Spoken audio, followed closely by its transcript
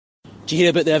Do you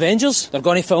hear about the Avengers? They're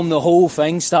going to film the whole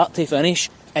thing, start to finish,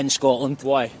 in Scotland.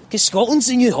 Why? Because Scotland's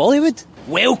the new Hollywood.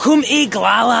 Welcome to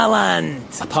Glala Land.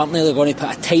 Apparently they're going to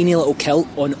put a tiny little kilt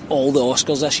on all the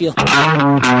Oscars this year.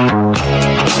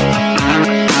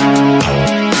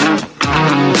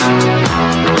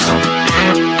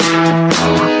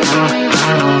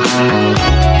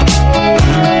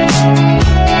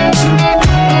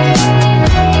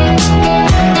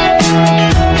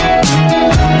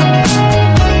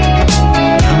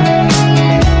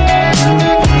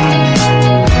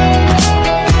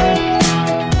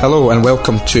 Hello and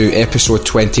welcome to episode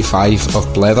 25 of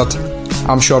Blethered.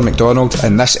 I'm Sean McDonald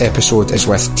and this episode is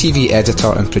with TV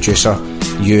editor and producer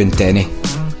Ewan Denny.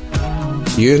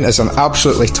 Ewan is an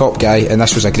absolutely top guy and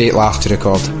this was a great laugh to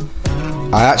record.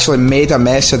 I actually made a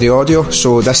mess of the audio,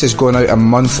 so this is going out a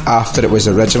month after it was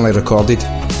originally recorded.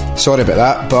 Sorry about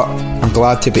that, but I'm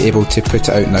glad to be able to put it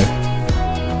out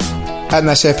now. In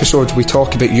this episode we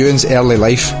talk about Ewan's early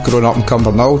life growing up in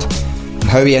Cumbernauld, and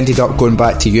how he ended up going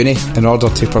back to uni in order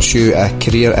to pursue a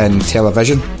career in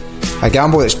television, a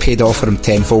gamble that's paid off for him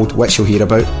tenfold, which you'll hear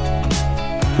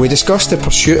about. We discussed the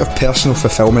pursuit of personal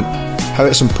fulfilment, how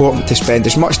it's important to spend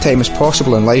as much time as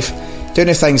possible in life doing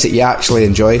the things that you actually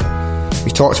enjoy. We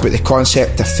talked about the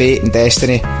concept of fate and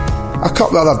destiny, a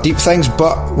couple of other deep things,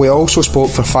 but we also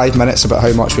spoke for 5 minutes about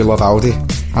how much we love Aldi.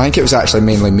 I think it was actually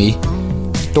mainly me.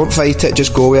 Don't fight it,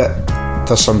 just go with it.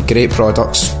 There's some great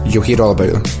products, you'll hear all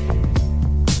about them.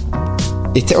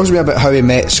 He tells me about how he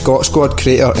met Scott Squad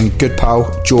creator and good pal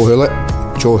Joe Houlet.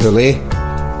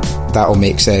 That'll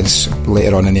make sense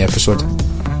later on in the episode.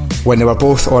 When they were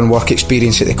both on work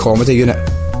experience at the comedy unit,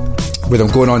 with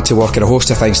them going on to work at a host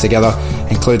of things together,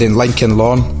 including Lincoln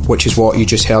Lawn, which is what you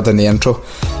just heard in the intro,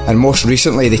 and most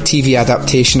recently the TV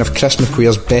adaptation of Chris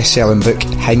McQueer's best-selling book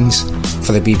Hings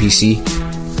for the BBC.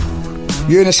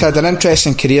 Ewan has had an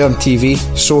interesting career on TV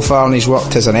so far, and he's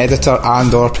worked as an editor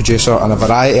and or producer on a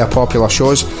variety of popular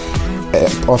shows.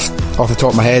 Off the top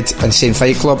of my head, Insane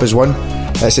Fight Club is one.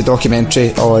 It's a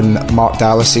documentary on Mark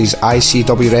Dallas's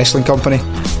ICW Wrestling Company.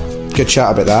 Good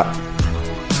chat about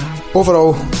that.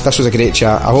 Overall, this was a great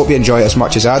chat. I hope you enjoy it as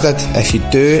much as I did. If you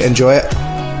do enjoy it,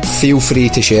 feel free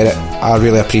to share it. I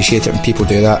really appreciate it when people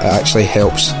do that. It actually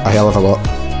helps a hell of a lot.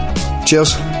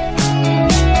 Cheers.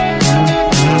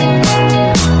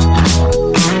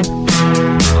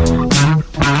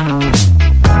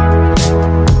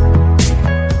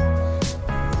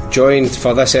 Joined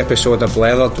for this episode of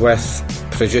Blethered with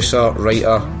producer,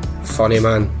 writer, funny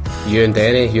man Ewan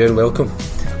Denny. Ewan, welcome.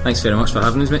 Thanks very much for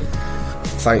having us, mate.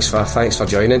 Thanks for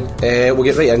joining. We'll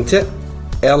get right into it.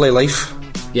 Early life.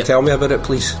 Yep. Tell me about it,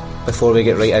 please, before we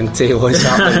get right into what's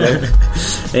happening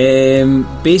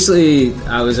now. Basically,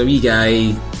 I was a wee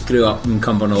guy, grew up in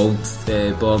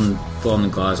Cumbernauld, born in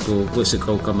Glasgow, what's it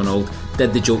called, Cumbernauld.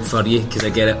 Did the joke for you because I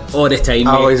get it all the time, mate.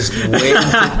 I was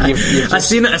waiting. I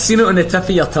seen it on the tip of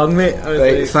your tongue, mate.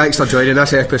 Right, like, thanks for joining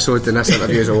this episode, and this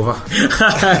interview is over.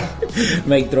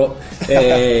 Mic drop.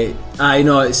 I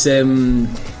know it's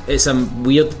a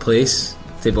weird place,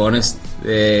 to be honest.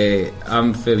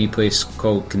 I'm from a wee place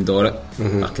called Cundorrit,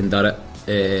 or Cundorrit,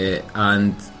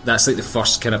 and that's like the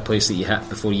first kind of place that you hit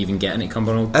before you even get into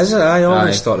Cumbernauld. Is it? I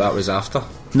always thought that was after.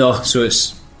 No, so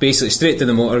it's basically straight to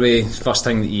the motorway, first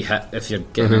thing that you hit if you're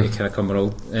getting into kind of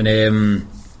Cumbernauld. And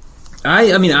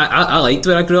I liked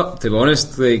where I grew up, to be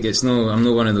honest. Like, I'm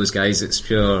not one of those guys that's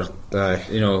pure,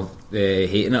 hating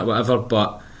it or whatever,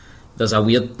 but there's a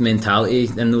weird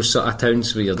mentality in those sort of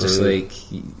towns where you're just like,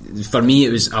 for me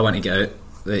it was, I want to get out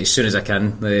like, as soon as I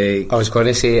can. Like, I was going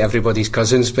to say everybody's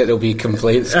cousins, but there'll be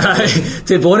complaints.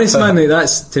 To be honest, man, like,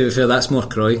 to be fair, that's more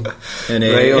Croy, and,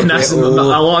 and that's a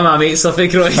lot of my mates are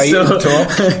from Croy. So.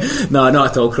 No,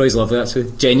 not at all. Croy's lovely,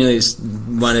 actually. Genuinely, it's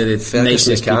one of the Fergus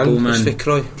nicest McCann people, man. Is for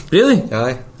Croy. Really?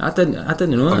 Aye. I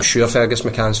didn't know that. I'm sure Fergus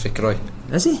McCann's for Croy.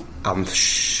 Is he?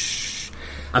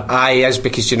 Aye, he is,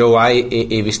 because you know why?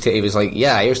 He was like,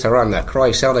 yeah, I used to run the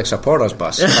Croy Celtic supporters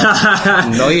bus.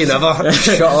 No, you never.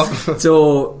 Shut up.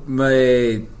 So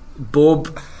my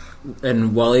Bob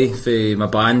and Wally for my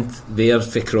band, they're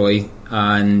for Croy,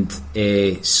 and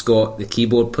Scott, the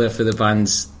keyboard player for the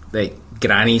band's like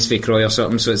granny's for Croy or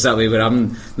something. So it's that way where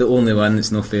I'm the only one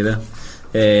that's not for there.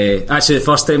 Actually, the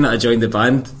first time that I joined the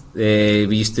band,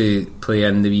 we used to play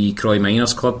in the wee Croy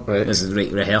Miners Club, right, as a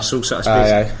rehearsal sort of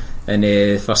space. Aye. And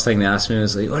the first thing they asked me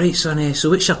was like, alright son, so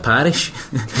what's your parish?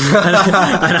 and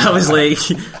I was like,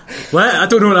 what? I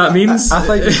don't know what that means. I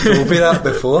think you told me that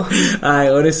before. Aye,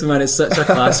 honestly man, it's such a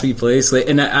class wee place, like,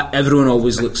 and everyone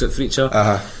always looks at for each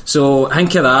other. So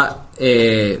think of that,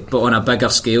 but on a bigger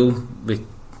scale, we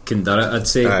can do it, I'd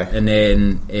say. Aye. And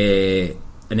then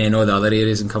and then all the other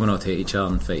areas and coming out to hate each other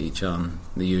and fight each other and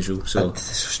the usual. So it's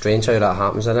strange how that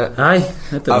happens, isn't it? Aye,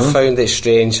 I've found it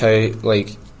strange how,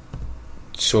 like,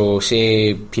 so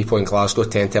say people in Glasgow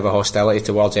tend to have a hostility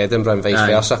towards Edinburgh and vice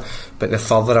versa, but the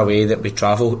further away that we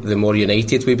travel, the more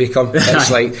united we become.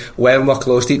 It's like when we're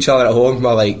close to each other at home,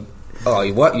 we're like,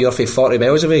 oh, what, you're for 40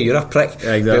 miles away, you're a prick.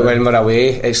 Exactly. But when we're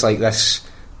away, it's like this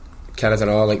kind of, I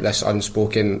don't know, like this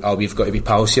unspoken, oh, we've got to be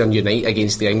pals here and unite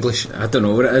against the English. I don't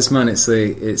know what it is, man. It's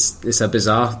like it's a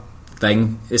bizarre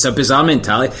thing. It's a bizarre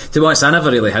mentality. To be honest, I never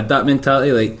really had that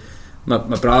mentality. Like my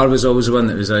brother was always the one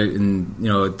that was out and, you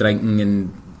know, drinking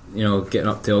and, you know, getting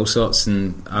up to all sorts,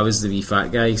 and I was the wee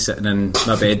fat guy sitting in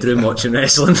my bedroom watching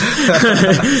wrestling.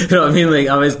 You know what I mean? Like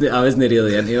I wasn't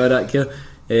really into all that care.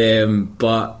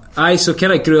 But so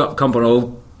kind of grew up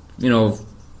Cumbernauld, you know,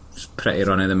 pretty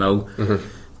run of the mill. Mm-hmm.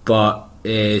 But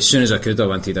as soon as I could, I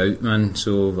wanted out, man.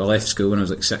 So I left school when I was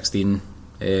like 16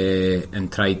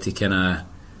 and tried to kind of,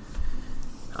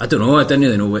 I don't know, I didn't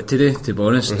really know what to do, to be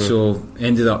honest. Mm-hmm. So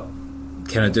ended up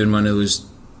kind of doing one of those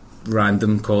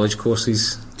random college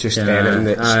courses. Just anything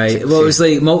that's... well, it was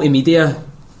like multimedia,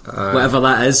 whatever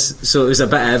that is. So it was a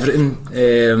bit of everything.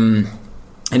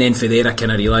 And then from there I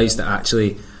kind of realised that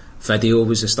actually video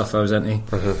was the stuff I was into.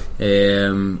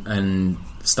 Mm-hmm. And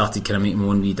started kind of making my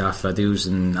own wee daft videos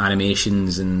and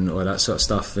animations and all that sort of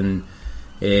stuff. And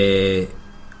I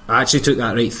actually took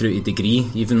that right through to degree,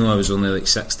 even though I was only like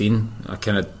 16. I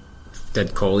kind of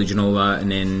did college and all that,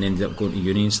 and then ended up going to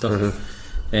uni and stuff.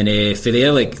 Mm-hmm. And for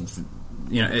there, like,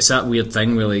 you know, it's that weird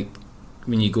thing where, like,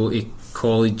 when you go to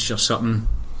college or something,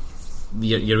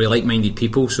 you're with like-minded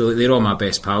people. So like, they're all my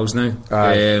best pals now,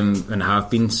 and have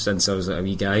been since I was like, a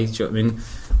wee guy. Do you know what I mean?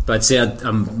 But I'd say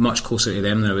I'm much closer to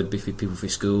them than I would be for people from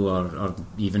school or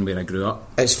even where I grew up.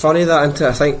 It's funny that,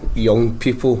 I think young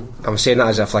people, I'm saying that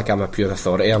as if like I'm a pure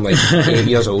authority, I'm like 8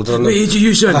 years older than them. What age are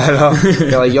you, son? I know.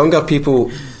 They're like younger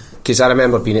people, because I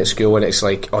remember being at school and it's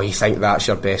like, oh, you think that's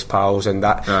your best pals and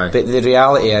that. Aye. But the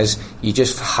reality is, you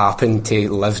just happen to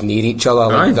live near each other.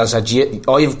 Like, there's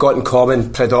all you've got in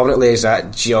common predominantly is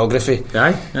that geography.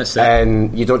 Aye, that's it.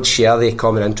 And you don't share the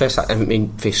common interests. I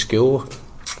mean, for school,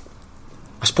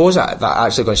 I suppose that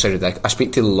actually going to sound ridiculous. I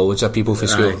speak to loads of people from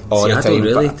school all the time. I don't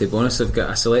really, to be honest. I've got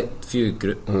a select few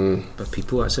group of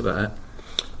people, that's about it.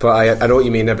 But I know what you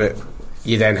mean about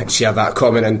you then share that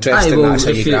common interest, and that's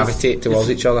how you gravitate towards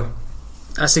each other.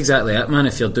 That's exactly it, man.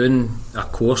 If you're doing a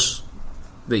course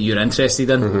that you're interested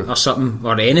in, or something,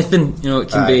 or anything, you know, it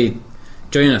can be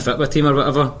joining a football team or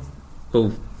whatever.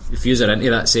 Well, if you're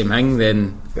into that same thing,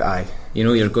 then you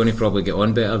know you're going to probably get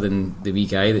on better than the wee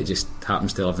guy that just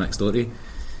happens to live next door to you.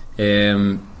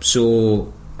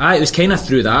 So it was kind of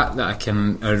through that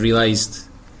I realised,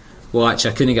 well,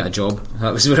 actually I couldn't get a job.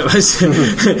 That was what it was.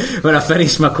 When I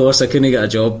finished my course, I couldn't get a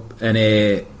job, and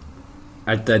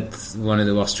I did one of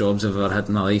the worst jobs I've ever had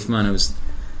in my life, man. I was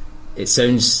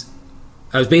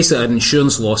basically an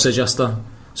insurance loss adjuster.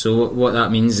 So what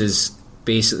that means is,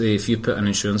 basically, if you put an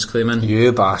insurance claim in,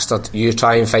 you bastard, you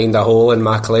try and find a hole in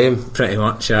my claim. Pretty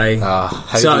much, aye.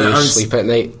 How do you sleep at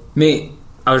night, mate?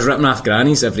 I was ripping off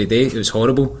grannies every day. It was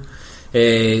horrible.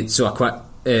 So I quit.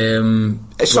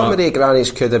 Some of the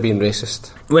grannies could have been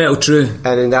racist. Well, true.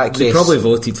 And in that case, they probably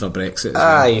voted for Brexit.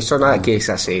 So in that case,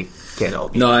 I say get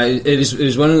up. No, it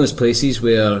was one of those places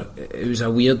where it was a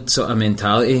weird sort of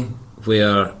mentality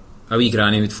where a wee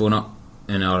granny would phone up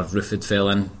and our roof had fell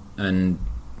in, and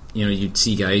you know, you'd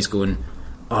see guys going,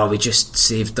 oh, we just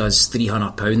saved us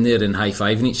 £300 there, and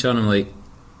high-fiving each other. And I'm like,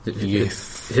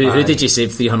 who did you save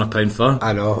 £300 for?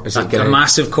 I know. Is it a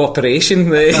massive corporation?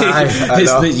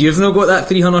 That you've not got that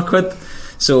 £300.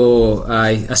 So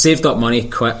I saved up money,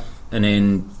 quit, and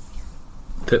then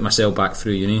put myself back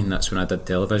through uni, and that's when I did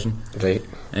television. Right.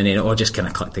 And then it all just kind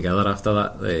of clicked together after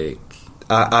that. Like,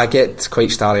 I get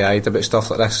quite starry-eyed about stuff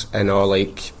like this, and all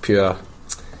like pure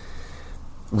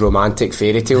romantic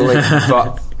fairy tale, like.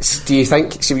 But do you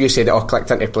think, see what you said, it all clicked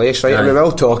into place, right? I mean,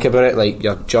 we'll talk about it, like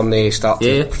your journey start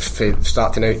to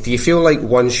now. Do you feel like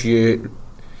once you,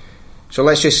 so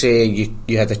let's just say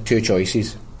you had the two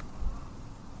choices,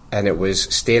 and it was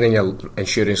staying in your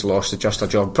insurance loss adjuster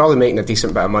job, probably making a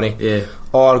decent bit of money,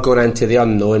 or going into the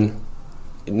unknown,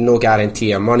 no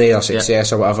guarantee of money or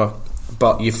success or whatever,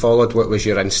 but you followed what was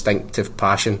your instinctive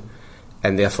passion,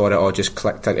 and therefore it all just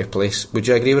clicked into place. Would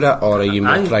you agree with that, or are you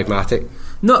more pragmatic?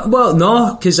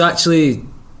 No, because actually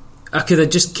I could have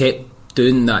just kept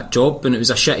doing that job, and it was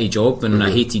a shitty job, and I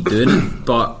hated doing it.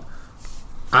 But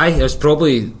it's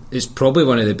probably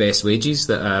one of the best wages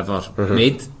that I ever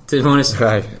made, to be honest.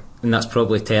 Right. and that's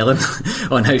probably telling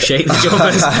on how shite the job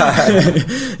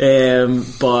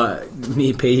is. But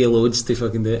me pay you loads to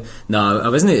fucking do it. No, it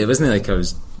wasn't like I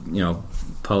was,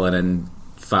 pulling in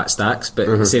fat stacks, but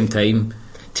at the same time,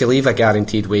 to leave a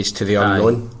guaranteed wage to the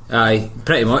unknown. Aye,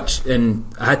 pretty much. And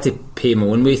I had to pay my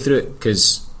own way through it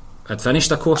because I'd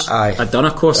finished a course. I'd done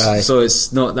a course, so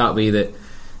it's not that way that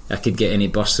I could get any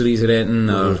bursaries or anything.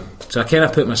 So I kind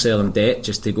of put myself in debt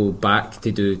just to go back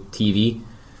to do TV.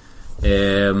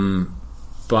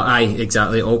 But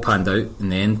exactly, it all panned out in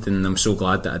the end, and I'm so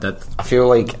glad that I did. I feel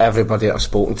like everybody that I've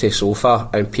spoken to so far,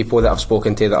 and people that I've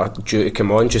spoken to that are due to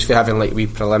come on, just for having like wee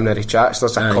preliminary chats,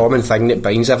 there's a common thing that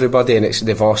binds everybody, and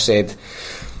they've all said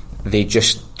they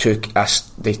just took a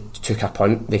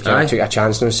punt, they kind of took a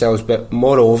chance on themselves, but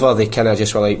moreover they kind of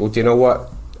just were like, well, do you know what,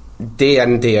 day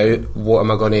in day out, what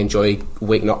am I going to enjoy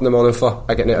waking up in the morning for,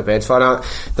 getting out of bed for? And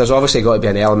there's obviously got to be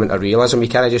an element of realism. You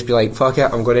can't just be like, fuck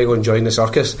it, I'm going to go and join the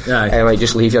circus, and like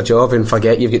just leave your job and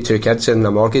forget you've got 2 kids and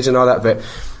a mortgage and all that. But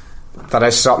there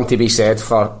is something to be said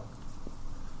for,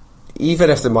 even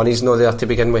if the money's not there to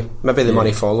begin with, maybe the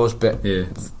money follows, but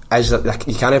is that,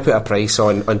 you can't put a price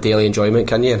on daily enjoyment,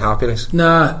 can you, and happiness?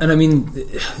 Nah, and I mean,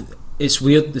 it's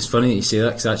weird, it's funny that you say that,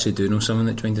 because I actually do know someone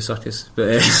that joined the circus.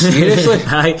 But seriously?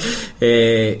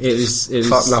 It was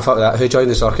fuck that. Who joined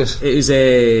the circus? It was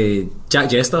Jack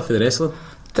Jester for the wrestler.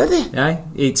 Did he?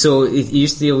 Aye. So he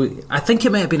used to, I think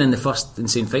it might have been in the first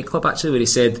Insane Fight Club actually, where he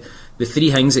said the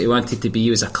 3 things that he wanted to be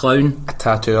was a clown, a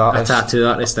tattoo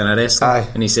artist, and a wrestler.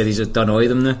 And he said he's done all of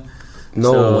them now.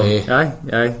 No way. Aye.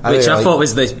 Which I thought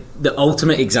was the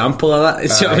ultimate example of that.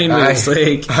 Do you know what I mean? Where it's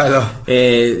like, I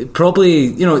know.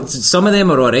 Probably, some of them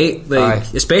are alright.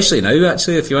 Like, especially now,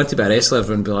 actually, if you want to be a wrestler,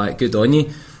 everyone would be like, good on you.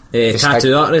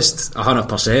 Tattoo artist,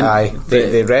 100%. Aye.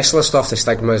 The wrestler stuff, the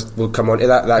stigma will come onto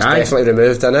that. That's definitely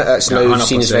removed, isn't it? It's now 100%.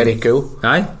 Seen as very cool.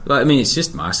 Aye. Well, I mean, it's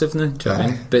just massive now. Do you know what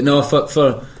I mean? But no,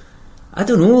 for I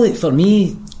don't know. Like, for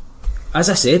me, as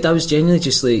I said, I was genuinely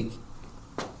just like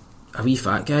a wee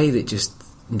fat guy that just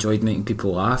enjoyed making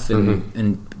people laugh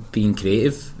and being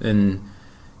creative. And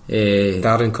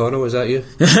Darren Connor, was that you?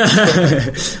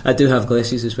 I do have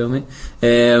glasses as well, mate.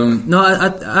 No,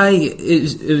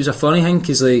 it was a funny thing,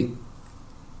 because like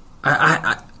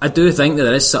I do think that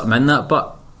there is something in that,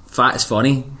 but fat is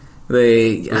funny.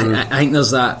 Like, I think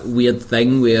there's that weird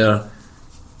thing where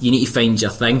you need to find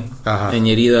your thing, and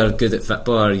you're either good at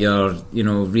football or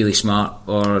you're really smart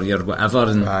or you're whatever.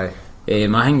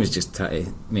 And my thing was just trying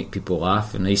to make people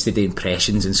laugh, and I used to do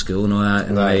impressions in school and all that,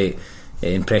 and like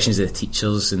impressions of the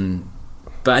teachers,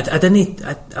 but I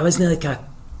wasn't like a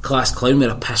class clown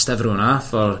where I pissed everyone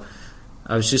off, or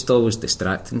I was just always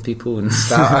distracting people. And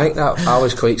I think that I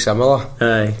was quite similar.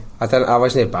 I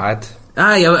wasn't bad.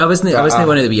 I wasn't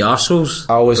one of the wee arseholes.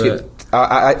 I always get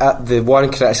the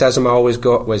one criticism I always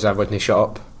got was I wouldn't shut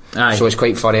up. So it's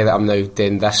quite funny that I'm now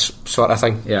doing this sort of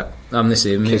thing. Yeah, I'm the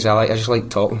same, because I just like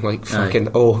talking, like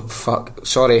fucking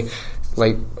sorry,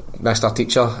 like Mr.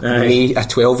 Teacher, me, a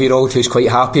 12-year-old who's quite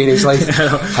happy in his life.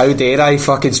 How dare I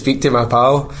fucking speak to my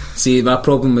pal? See, my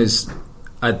problem was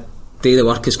I'd do the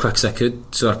work as quick as I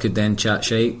could, so I could then chat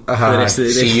shite for the rest of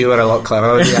the day. See, you were a lot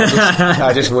cleverer.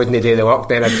 I just wouldn't do the work,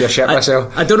 then I'd just shit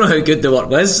myself. I don't know how good the work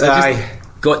was. I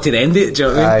just got to the end of it. Do you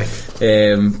know what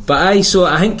I mean? But so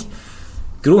I think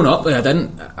growing up, like, I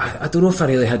don't know if I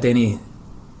really had any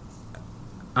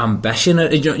ambition,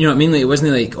 you know what I mean? Like, it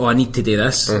wasn't like, I need to do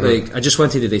this. Like, I just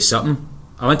wanted to do something.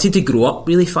 I wanted to grow up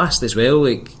really fast as well.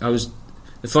 Like, I was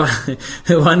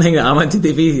the one thing that I wanted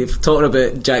to be, talking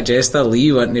about Jack Jester,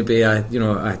 Lee wanting to be a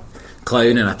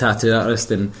clown and a tattoo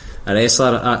artist and a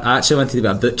wrestler. I actually wanted to be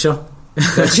a butcher.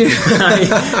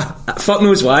 Fuck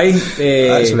knows why.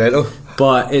 That's mental.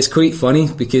 But it's quite funny,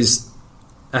 because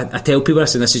I tell people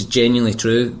this, and this is genuinely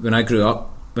true. When I grew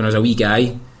up, when I was a wee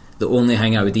guy, the only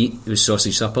thing I would eat was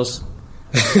sausage suppers.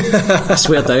 I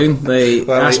swear down. Like,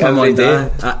 ask my mum and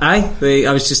dad.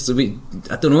 I was just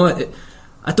I don't know.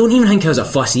 I don't even think I was a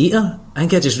fuss eater. I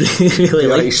think I just really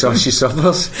like sausage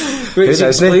suppers, which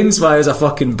explains why I was a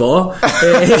fucking bore.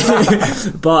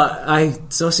 But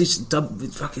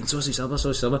fucking sausage supper.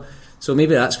 So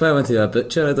maybe that's why I went to be a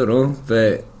butcher. I don't know.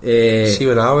 But see,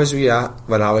 when I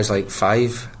was like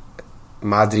 5,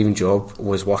 my dream job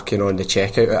was working on the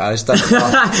checkout at Asda.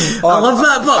 I love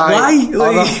that, but why?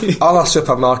 Other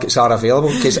supermarkets are available,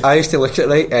 because I used to look at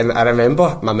it, and I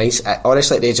remember my mates,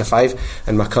 honestly, at the age of 5,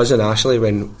 and my cousin Ashley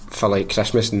went for like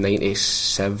Christmas in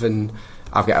 97.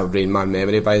 I've got a Rain Man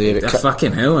memory, by the way.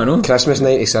 Fucking hell, I know. Christmas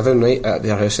 97, right, at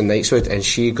their house in Knightswood, and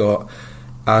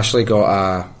Ashley got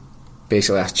a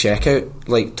basically a checkout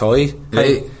like toy.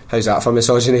 Right. How's that for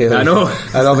misogyny? Like, I know.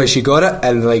 And obviously she got it,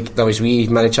 and like there was wee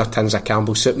miniature tins of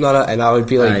Campbell's soup in it, and I would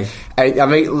be like, I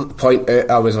might point out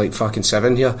I was like fucking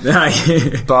 7 here,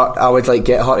 but I would like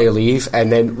get her to leave,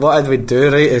 and then what I would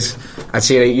do, right, is I'd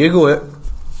say, right, you go out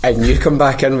and you come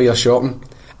back in with your shopping,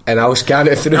 and I'll scan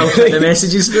it through. I'll put the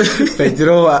messages through. But you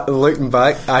know what, looking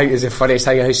back, I think it's the funniest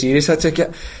thing how serious I took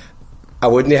it. I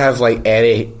wouldn't have like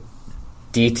any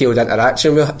detailed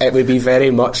interaction with her. It would be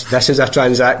very much, this is a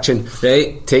transaction,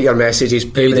 right, take your messages,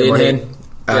 pay me the money,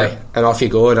 and off you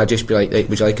go. And I'd just be like,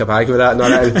 would you like a bag with that? And all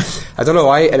that. And I don't know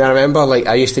why, and I remember like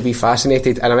I used to be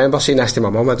fascinated, and I remember saying this to my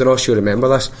mum, I don't know if she'll remember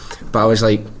this, but I was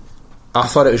like, I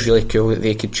thought it was really cool that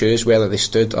they could choose whether they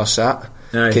stood or sat,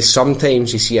 because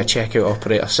sometimes you see a checkout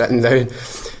operator sitting down,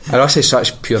 and also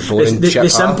such pure boring shit. The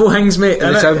simple things, mate.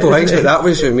 The simple things, but that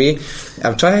was with me.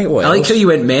 I'm trying to think what I like else. how you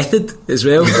went method as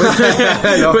well.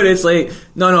 But it's like,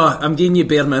 no, I'm giving you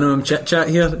bare minimum chit chat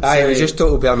here. It was just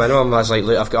total bare minimum. I was like,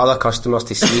 look, I've got other customers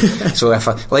to see. So if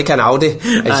I, like an Aldi,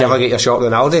 if you ever get your shopping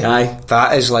in Aldi,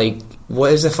 that is like,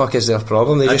 what is the fuck is their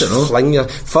problem? They just fling your,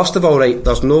 first of all, right,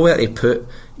 there's nowhere to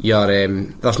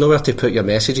put your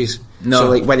messages. No. So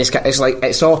like when it's like,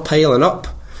 it's all piling up.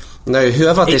 Now,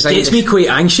 whoever designed it gets me quite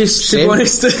anxious, to be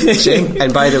honest. Same.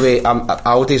 And by the way,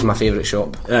 Aldi's my favourite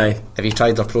shop. Aye. Have you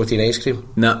tried their protein ice cream?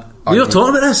 No. We were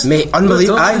talking about this, mate.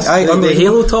 Unbelievable. The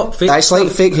Halo top. It's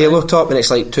like fake Halo top, and it's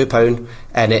like £2,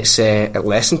 and it's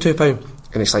less than £2,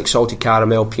 and it's like salted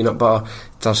caramel, peanut butter.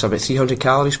 There's about 300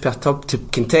 calories per tub. To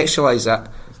contextualise that,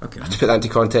 to put that into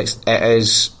context, it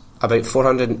is about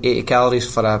 480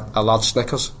 calories for a large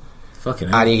Snickers.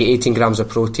 And you get 18 grams of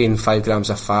protein, 5 grams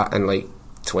of fat, and like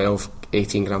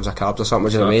 18 grams of carbs or something,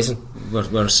 which is amazing.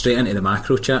 We're straight into the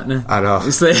macro chat now. I know.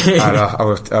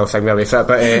 I'll think my way for it.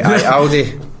 But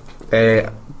Aldi,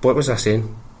 what was I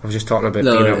saying? I was just talking about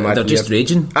being out mad. They're just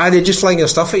raging. They just fling your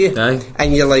stuff at you.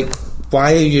 And you're like, who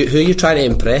are you trying to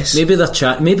impress? Maybe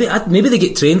they're maybe they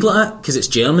get trained like that because it's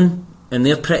German and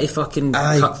they're pretty fucking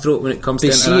cutthroat when it comes to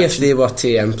interaction. See, if they were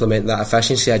to implement that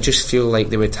efficiency, I just feel like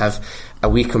they would have a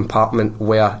wee compartment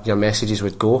where your messages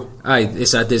would go.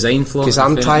 It's a design flaw. Because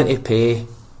I'm trying to pay,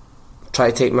 try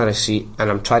to take my receipt,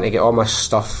 and I'm trying to get all my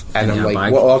stuff, and I'm like,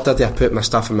 bag. What order do I put my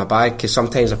stuff in my bag? Because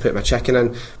sometimes I put my chicken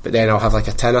in, but then I'll have like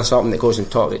a tin or something that goes on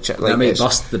top of the chicken. Like, that might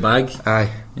bust the bag.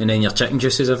 And then your chicken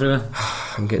juices everywhere.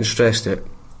 I'm getting stressed out.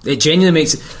 It genuinely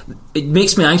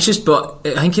makes me anxious, but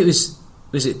I think it was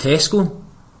it Tesco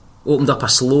opened up a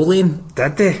slow lane.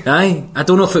 Did they? I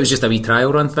don't know if it was just a wee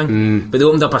trial run thing, but they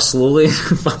opened up a slow lane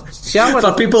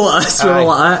for people like us who are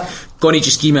like that. Gonna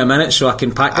just give me a minute so I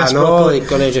can pack this properly. Like,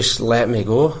 gonna just let me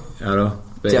go. I know,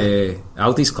 but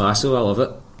Aldi's class, though. I love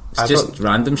it. It's just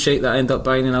random shit that I end up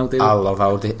buying in Aldi. I love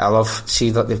Aldi. I love see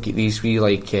that they've got these wee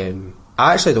like.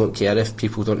 I actually don't care if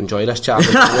people don't enjoy this chat.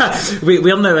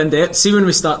 We're now in depth. See, when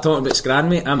we start talking about Scran,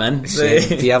 mate, I'm in.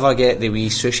 Do you ever get the wee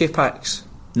sushi packs?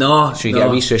 No. So you get a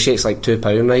wee sushi, it's like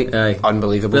 £2, right?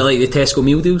 Unbelievable. But like the Tesco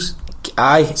meal deals? See,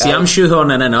 I'm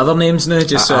shoehorning in other names now,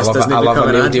 just so this doesn't become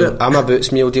an meal deal. I'm a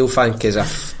Boots meal deal fan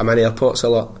because I'm in airports a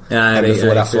lot. And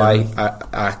before I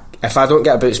fly, if I don't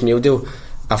get a Boots meal deal,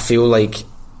 I feel like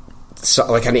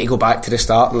I need to go back to the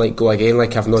start and like go again,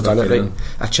 like I've not done it right.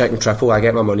 A chicken triple, I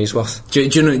get my money's worth. Do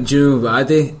you know what I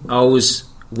do? I always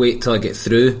wait till I get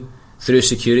through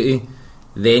security,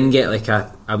 then get like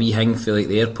a wee hang for like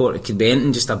the airport. It could be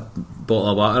anything, just a bottle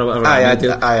of water or whatever. I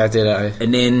do that.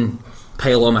 And then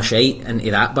pile all my shite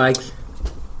into that bag,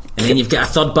 and then you've got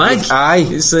a third bag. I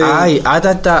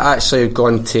did that actually.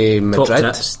 Going to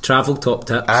Madrid, travel top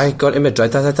tips. Gone to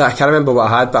Madrid. I did that. I can't remember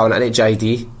what I had, but I went into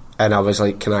JD and I was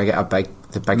like, "Can I get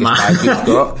the biggest bag you've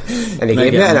got?" And they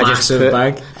gave me it, and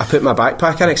I put my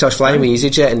backpack in it because I was flying with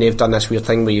EasyJet, and they've done this weird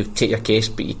thing where you take your case,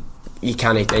 but you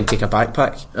can't then take a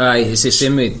backpack. It's the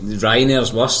same with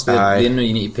Ryanair's worse. They know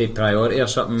you need to pay priority or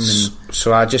something.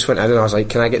 So I just went in and I was like,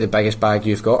 "Can I get the biggest bag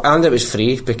you've got?" And it was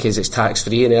free because it's tax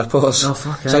free in airports. Oh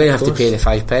fuck! So I didn't have to pay the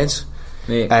 £5.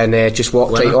 Mate. And just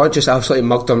walked right on, just absolutely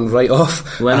mugged them right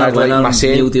off. I had like my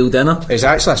meal deal dinner. It was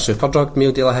actually a Superdrug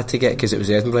meal deal I had to get because it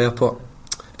was Edinburgh Airport.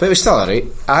 But it was still alright.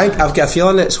 I've got a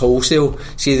feeling it's wholesale.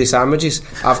 See the sandwiches?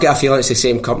 I've got a feeling it's the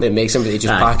same company that makes them, but they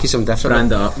just package them differently.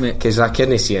 Brand it up, mate. Because I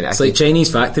couldn't see it. It's like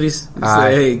Chinese factories. It's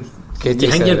like, you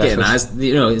think you're getting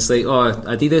it's like,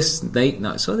 Adidas, Nike.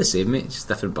 No, it's all the same, mate. It's just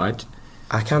different badge.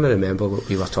 I can't remember what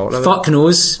we were talking about. Fuck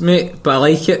knows, mate, but I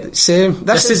like it. Same.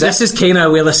 This is kind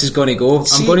of where this is going to go.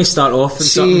 I'm going to start off with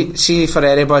something. See, for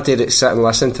anybody that's sat and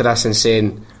listened to this and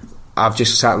saying, I've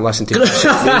just sat and listened to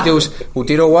videos, well,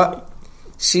 do you know what?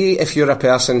 See, if you're a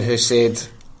person who said,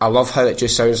 I love how it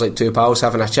just sounds like two pals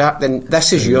having a chat, then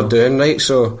this is your doing, right?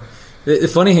 So The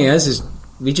funny thing is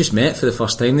we just met for the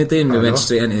first time today, and we went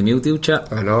straight into the meal deal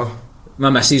chat. I know. My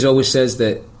missus always says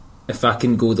that if I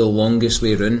can go the longest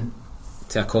way round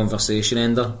to a conversation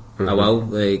ender, I will.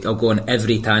 Like, I'll go on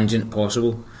every tangent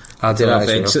possible. I do that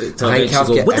as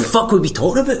well. What the fuck would we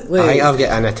talking about? Like, I think I've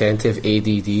got inattentive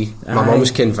ADD. My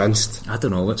mum's convinced. I don't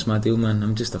know what's my deal, man.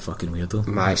 I'm just a fucking weirdo.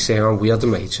 My saying I'm weird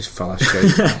and my head's just full of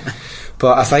shit.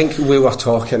 But I think we were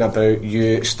talking about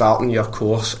you starting your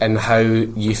course and how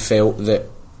you felt that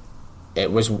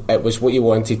it was what you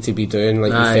wanted to be doing.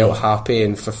 Like, you felt happy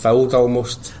and fulfilled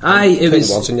almost. It was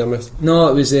words in your mouth. No,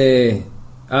 it was.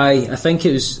 I think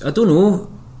it was. I don't know.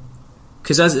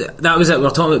 Because that was it. We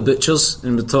were talking about butchers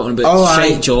and we were talking about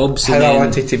shite jobs. How I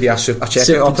wanted to be a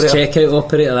checkout operator. Checkout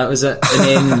operator, that was it.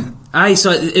 And then, so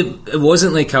it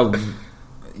wasn't like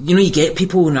you get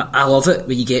people, and I love it,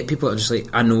 where you get people that are just like,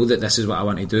 I know that this is what I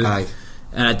want to do. Aye.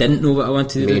 And I didn't know what I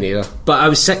wanted to do. Me neither. But I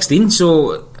was 16,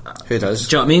 so... Who does?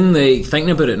 Do you know what I mean? Like, thinking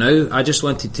about it now, I just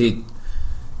wanted to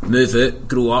move out,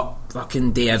 grow up,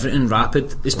 fucking do everything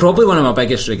rapid. It's probably one of my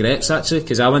biggest regrets, actually,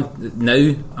 because I'm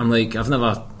like,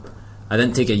 I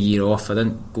didn't take a year off. I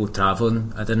didn't go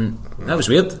travelling. That was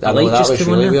weird. That was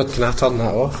really weird. Can I turn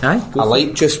that off? Aye, a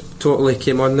light just totally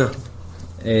came on there.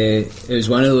 It was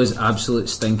one of those absolute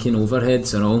stinking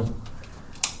overheads and all.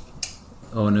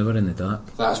 Oh, now we're in the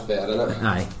dark. That's better, isn't it?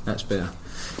 Aye, that's better.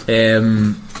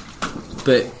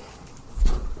 But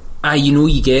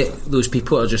you get those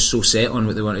people that are just so set on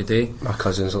what they want to do. My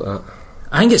cousin's like that.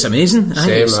 I think it's amazing.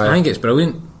 I think it's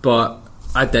brilliant. But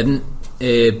I didn't.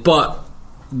 But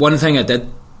one thing I did,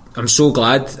 I'm so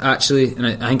glad actually, and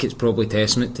I think it's probably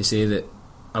testament to say that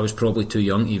I was probably too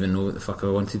young to even know what the fuck I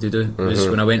wanted to do. Was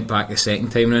when I went back the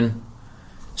second time round.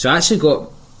 So I actually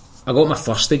got my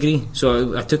first degree.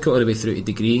 So I took it all the way through to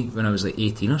degree when I was like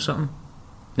 18 or something.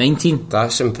 19.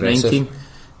 That's impressive.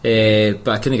 19.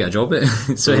 But I couldn't get a job at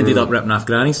it, so I ended up ripping off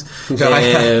grannies.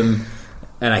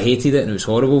 And I hated it and it was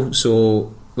horrible.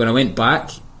 So when I went back,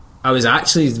 I was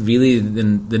actually really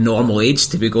the normal age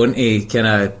to be going to kind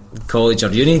of college or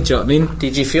uni. Do you know what I mean?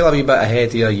 Did you feel a wee bit ahead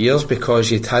of your years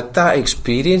because you'd had that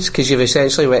experience? Because you've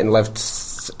essentially went and lived.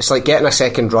 It's like getting a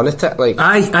second run at it.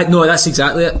 Like, no, that's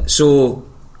exactly it. So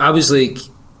I was like,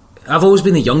 I've always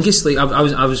been the youngest. Like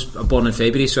I was born in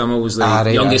February, so I'm always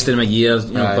like youngest in my year.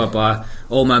 You know, blah blah.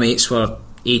 All my mates were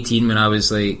 18 when I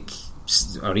was like,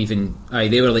 or even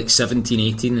they were like 17,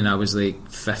 18, and I was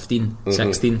like 15,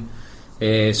 16. So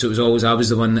it was always I was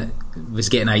the one that was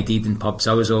getting ID'd in pubs.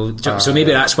 I was so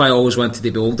maybe that's why I always wanted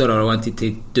to be older, or I wanted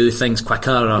to do things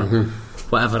quicker, or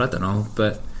whatever. I don't know,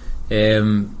 but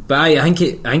I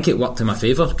think it worked in my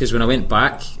favour, because when I went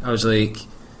back, I was like,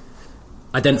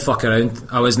 I didn't fuck around.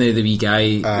 I wasn't the wee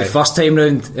guy the first time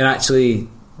round, and actually,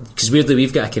 because weirdly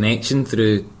we've got a connection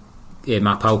through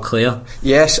my pal Claire.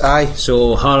 Yes, aye.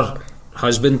 So her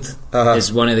husband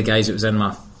is one of the guys that was in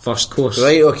my first course.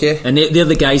 Right, okay. And they're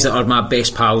the guys that are my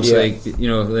best pals. Like, you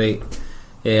know, like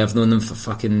I've known them for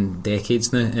fucking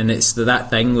decades now, and it's that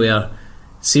thing where,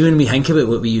 see, when we think about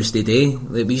what we used to do,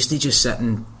 like, we used to just sit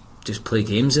and just play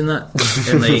games and that,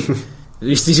 and like we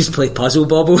used to just play Puzzle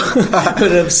Bobble.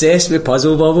 We're obsessed with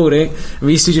Puzzle Bobble, right? And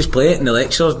we used to just play it in the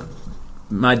lecture.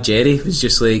 Mad Jerry was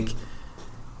just like,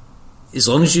 as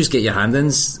long as you just get your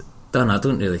hand-ins done, I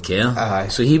don't really care. Aye.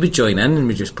 So he would join in and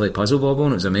we'd just play Puzzle Bobble,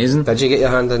 and it was amazing. Did you get your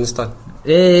hand-ins done?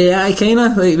 I kinda,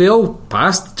 like, we all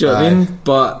passed, do you know what I mean?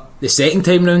 But the second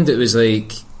time round, it was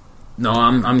like, no,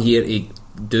 I'm here to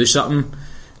do something,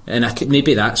 and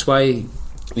maybe that's why.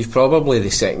 You've probably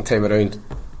the second time around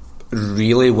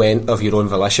really went of your own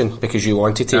volition because you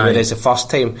wanted to, whereas the first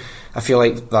time, I feel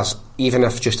like there's, even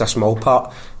if just a small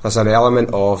part, there's an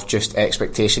element of just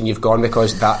expectation. You've gone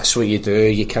because that's what you do.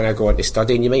 You kind of go into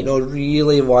study and you might not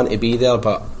really want to be there,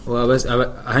 but well,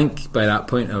 I think by that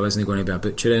point I wasn't going to be a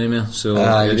butcher anymore, so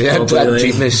that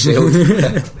dream is sailed.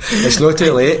 It's not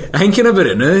too late. Thinking about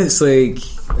it now, it's like,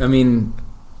 I mean,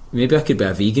 maybe I could be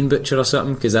a vegan butcher or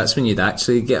something, because that's when you'd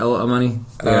actually get a lot of money.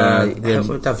 What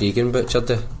would a vegan butcher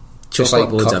do? Just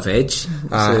like loads of veg.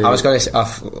 I was going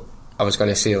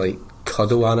to say like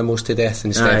cuddle animals to death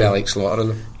instead of like slaughtering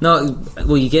them. No,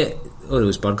 well, you get all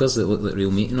those burgers that look like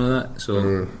real meat and all that,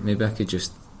 so maybe I could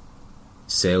just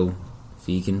sell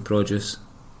vegan produce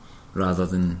rather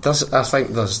than. I think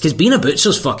there's, because being a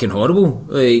butcher's fucking horrible.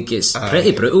 Like, it's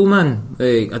pretty brutal, man.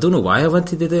 Like, I don't know why I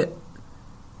wanted to do it.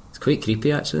 It's quite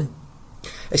creepy, actually.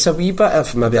 It's a wee bit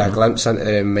of maybe a glimpse into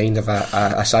the mind of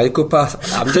a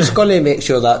psychopath. I'm just going to make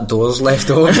sure that door's left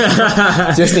open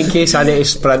just in case I need to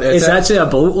sprint out. It's actually a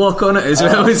bolt lock on it as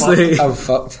well. It's like, I'm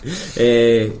fucked.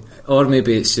 Or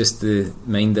maybe it's just the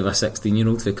mind of a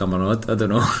 16-year-old for Cumbernauld. I don't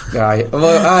know. Aye,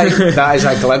 well, aye, that is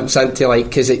a glimpse into, like,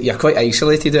 because you're quite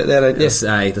isolated out there, aren't you? Yes,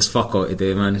 aye, there's fuck all to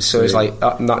do, man. So it's like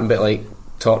nothing but like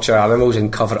torture animals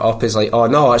and cover it up is like, oh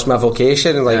no, it's my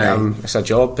vocation, and like it's a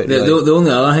job. But the only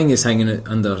other thing is hanging out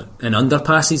in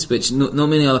underpasses, which not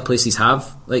many other places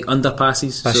have, like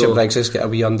underpasses. Bishop Briggs has got a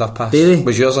wee underpass. Do they?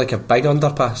 Was yours like a big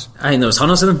underpass? Aye, and there was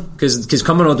hundreds of them because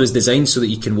Cumbernauld was designed so that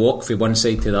you can walk from one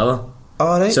side to the other.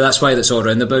 Oh, right. So that's why it's all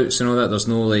roundabouts and all that. There's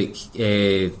no like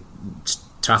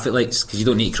traffic lights because you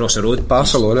don't need to cross a road.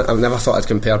 Barcelona, I've never thought I'd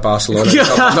compare Barcelona to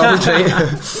Cumbernauld,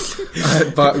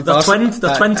 right? But they're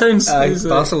twin towns.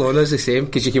 Barcelona's the same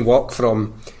because you can walk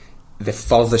from the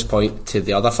furthest point to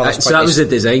the other furthest point. So that was the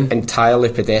design. Entirely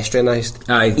pedestrianised.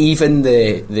 Aye. Even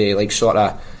the like sort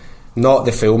of, not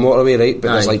the full motorway, right?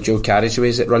 But there's like dual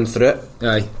carriageways that run through it.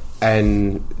 Aye.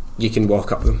 And you can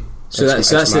walk up them. So that's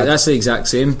the exact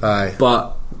same. Aye.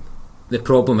 But the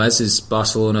problem is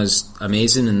Barcelona's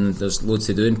amazing and there's loads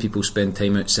to do and people spend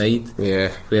time outside.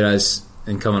 Yeah. Whereas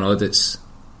in Cumbernauld it's...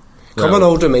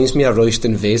 Cumbernauld reminds me of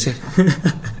Royston Vasey.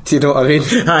 Do you know what I mean?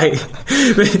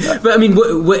 Aye. But I mean,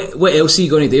 what else are you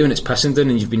going to do when it's pissing down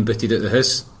and you've been booted out the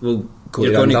house? Well,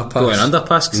 you're going to go an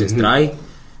underpass because it's dry.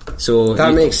 So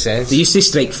that makes sense. They used to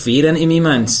strike fear into me,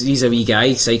 man. He's a wee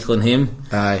guy cycling home.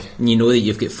 Aye. And you know that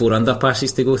you've got 4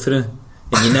 underpasses to go through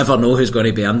and you never know who's going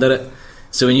to be under it.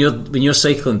 So when you're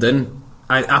cycling down,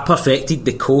 I perfected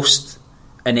the coast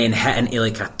and then hit into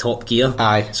like a top gear.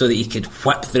 Aye. So that you could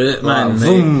whip through it,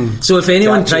 man. So if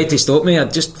anyone tried to stop me,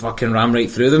 I'd just fucking ram right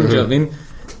through them. Do you know what I mean?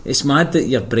 It's mad that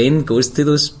your brain goes to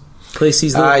those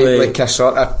places though. Aye, like a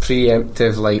sort of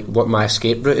preemptive, like what my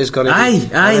escape route is going to be. Aye.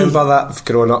 I remember that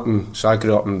growing up so I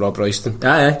grew up in Rob Royston.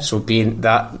 Aye. So being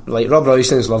that, like, Rob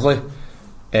Royston is lovely.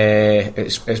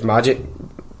 It's magic.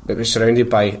 It was surrounded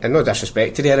by, and no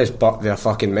disrespect to the areas, but they're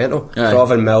fucking mental.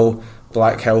 Provan Mill,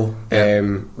 Black Hill,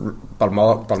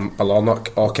 Barmulloch,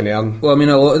 Auchinlearn. Well, I mean,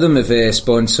 a lot of them have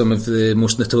spawned some of the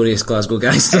most notorious Glasgow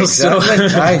gangsters.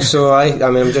 Exactly. So I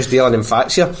mean, I'm just dealing in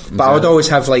facts here. But I would always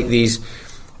have like these,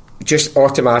 just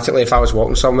automatically, if I was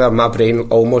walking somewhere, my brain,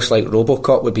 almost like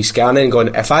Robocop, would be scanning and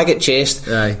going, if I get chased,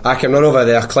 I can run over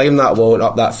there, climb that wall and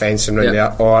up that fence and round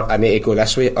there, or I need to go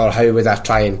this way, or how would I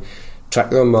try and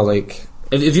trick them, or like...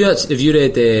 Have you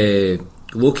read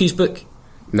Loki's book?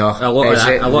 No. A lot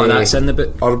of that's in the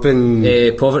book.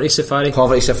 Urban... Poverty Safari.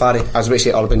 Poverty Safari. I was about to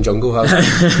say Urban Jungle.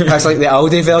 That's like the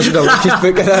Aldi version of Loki's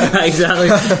book. Exactly.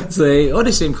 It's like all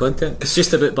the same content. It's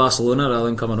just about Barcelona rather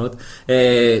than Cumbernauld.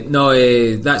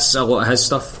 That's a lot of his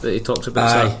stuff that he talks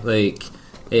about. So, like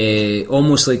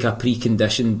almost like a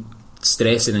preconditioned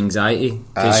stress and anxiety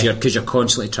because you're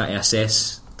constantly trying to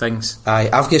assess things.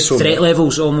 I've got so threat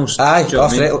levels almost. I've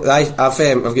got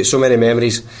so many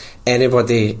memories.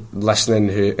 Anybody listening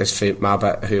who is from my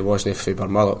bit who wasn't from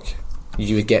Barmulloch,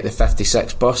 you would get the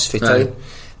 56 bus for town,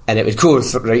 and it would go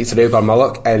right through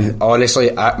Barmulloch, and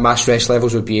honestly, my stress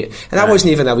levels would be. And I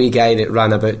wasn't even a wee guy that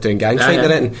ran about doing gang fighting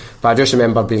or anything, but I just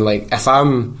remember being like, if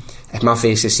my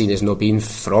face is seen as not being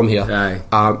from here,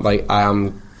 I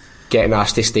am getting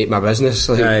asked to state my business.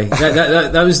 Like.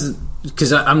 That was.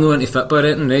 Because I'm not into football or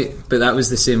anything, right? But that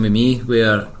was the same with me,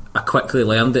 where I quickly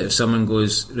learned that if someone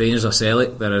goes Rangers or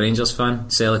Celtic, they're a Rangers fan.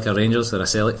 Celtic or Rangers, they're a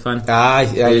Celtic fan.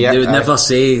 They would never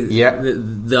say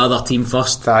the other team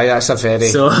first. That's a very...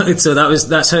 So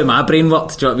that's how my brain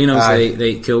worked. Do you know what I mean? I was like,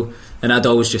 right, cool. And I'd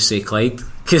always just say Clyde,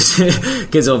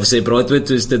 because obviously Broadwood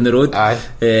was down the road.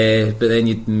 But then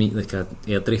you'd meet like a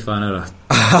Airdrie fan or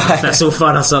a Thistle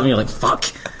fan or something, you're like, fuck,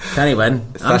 can he win?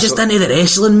 I'm just into the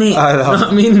wrestling, mate. You know what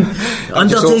I mean?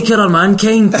 Undertaker or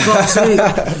Mankind, for fuck's sake.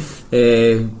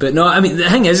 But no, I mean, the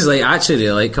thing is like, I actually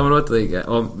really like Cumbernauld. Like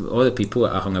all the people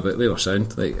that I hung about with were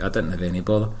sound. Like, I didn't have any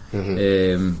bother.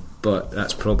 But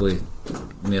that's probably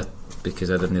more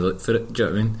because I didn't look for it. Do you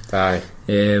know what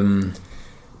I mean?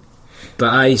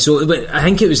 But I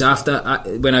think it was after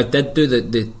when I did do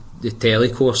the telly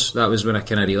course, that was when I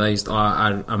kind of realised,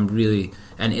 I'm really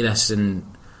into this and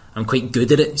I'm quite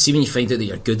good at it. See, when you find out that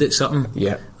you're good at something,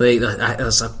 like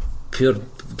there's a pure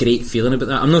great feeling about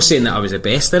that. I'm not saying that I was the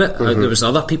best at it. There was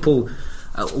other people.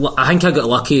 I think I got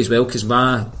lucky as well, because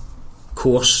my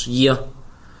course year,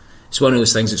 it's one of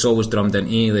those things that's always drummed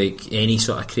into like any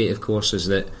sort of creative course, is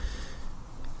that,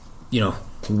 you know,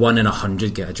 1 in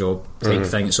 100 get a job type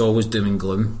thing. It's always doom and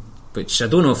gloom, which I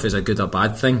don't know if it's a good or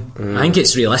bad thing. I think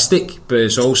it's realistic, but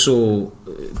it's also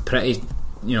pretty,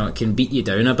 you know, it can beat you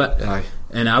down a bit.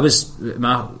 And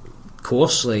my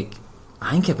course, like,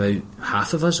 I think about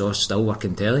half of us are still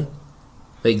working telly,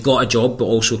 like, got a job but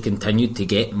also continued to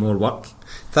get more work.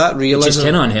 That realism, which is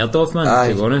kind of unheard of, man,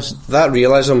 to be honest. That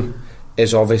realism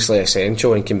is obviously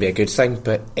essential and can be a good thing,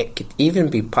 but it could even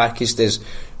be packaged as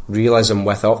realism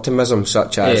with optimism,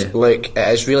 such as, look, it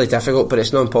is really difficult, but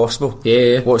it's not impossible.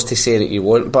 What's to say that you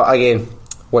won't? But again,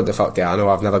 what the fuck do I know?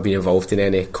 I've never been involved in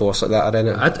any course like that or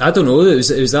anything. I don't know. It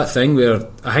was that thing where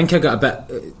I think I got a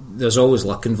bit. There's always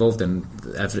luck involved in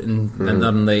everything, and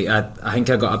then like I think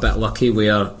I got a bit lucky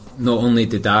where not only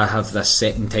did I have this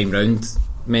second time round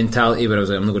mentality where I was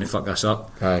like, I'm not going to fuck this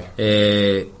up,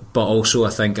 but also I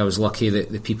think I was lucky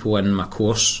that the people in my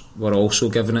course were also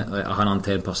giving it like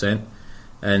 110%,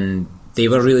 and they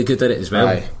were really good at it as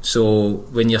well. So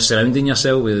when you're surrounding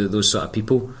yourself with those sort of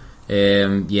people,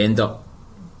 you end up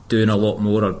doing a lot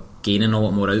more or gaining a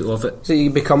lot more out of it. So you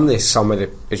become the sum of the,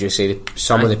 as you say,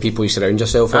 some of the people you surround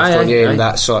yourself with, don't you? And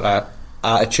that sort of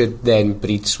attitude then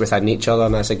breeds within each other,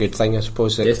 and that's a good thing, I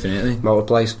suppose. Definitely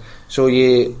multiplies. So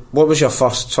what was your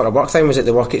first sort of work time? Was it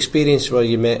the work experience where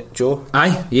you met Joe?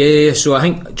 Yeah. So I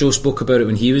think Joe spoke about it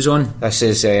when he was on. This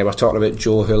is we're talking about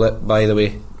Joe Hewlett, by the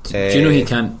way. Do you know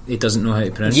he doesn't know how to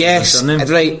pronounce his surname?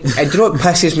 Yes, right. And do you know what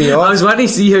pisses me off? I was wanting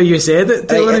to see how you said it,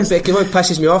 to be honest. But you know what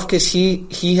pisses me off? Because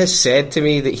he has said to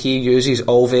me that he uses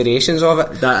all variations of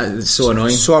it. That is so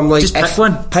annoying. So I'm like, just pick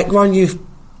one. Pick one, you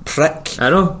prick.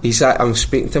 I know. He's like, I'm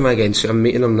speaking to him again, so I'm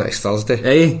meeting him next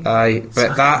Thursday. Aye.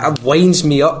 But that winds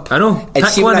me up. I know.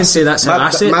 Pick one and say that's how I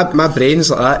say it. My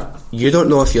brain's like that. You don't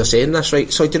know if you're saying this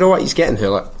right. So do you know what he's getting,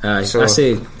 Hewlett? Aye. So I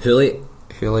say Hewlett.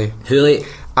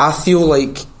 I feel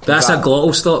like that's a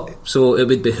glottal stop, so it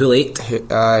would be Hewlett.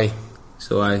 Aye.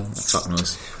 So fuck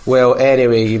knows. Well,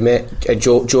 anyway, you met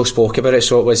Joe spoke about it,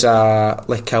 so it was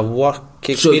like a work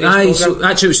experience. So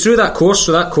actually, it was through that course.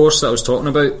 So that course that I was talking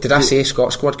about. Did I say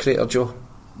Scott Squad creator Joe?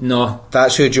 No.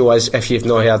 That's who Joe is. If you've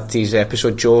not heard his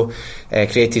episode, Joe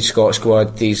created Scott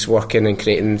Squad. He's working and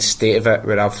creating State of It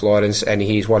with Ab Florence, and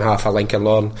he's one half of Lincoln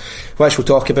Lawn, which we'll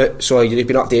talk about. So you've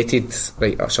been updated,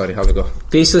 right? Sorry, have we go?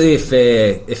 Basically,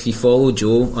 if you follow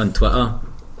Joe on Twitter,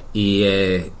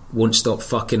 he won't stop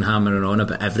fucking hammering on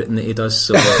about everything that he does.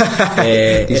 So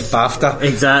he's BAFTA.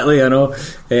 Exactly, I know.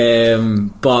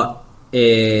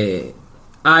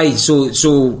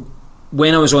 So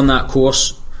when I was on that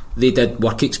course, they did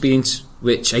work experience,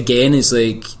 which again is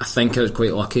like, I think I was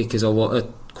quite lucky because a lot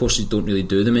of courses don't really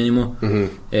do them anymore.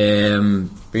 Were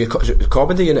you a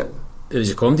comedy unit? It was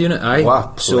a comedy unit, aye.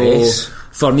 Wow, so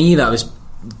for me, that was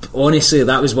honestly,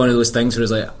 that was one of those things where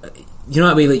it's like, you know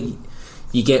what I mean, like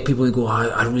you get people who go,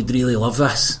 I would really love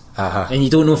this, and you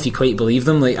don't know if you quite believe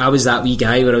them. Like I was that wee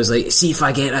guy where I was like, see if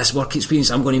I get this work experience,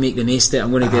 I'm going to make the most of it,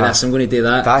 I'm going to do this, I'm going to do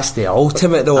that. That's the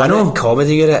ultimate though, I know.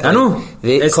 Comedy unit. I know.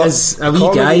 As a wee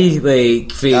guy, like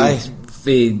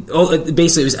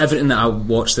basically it was everything that I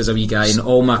watched as a wee guy, and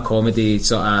all my comedy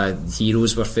sort of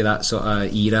heroes were for that sort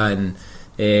of era. And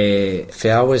I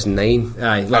was 9.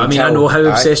 Aye. Well, I mean, I know how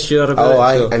obsessed you are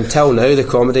about it. So. Until now, the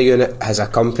comedy unit has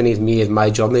accompanied me in my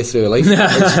journey through life.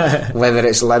 Whether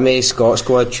it's Limmy, Scott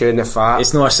Squad, Tune the Fat.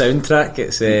 It's not a soundtrack.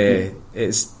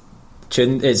 It's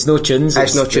no tunes.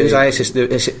 It's no tunes. It's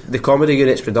the comedy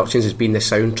unit's productions has been the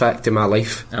soundtrack to my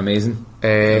life. Amazing.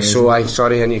 So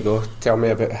sorry, in you go. Tell me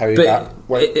about how that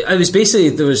went. It was basically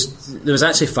there was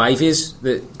actually 5 years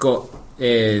that got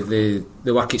the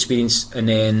work experience, and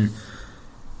then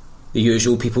the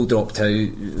usual people dropped out,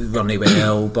 weren't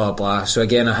well, blah blah. So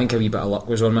again, I think a wee bit of luck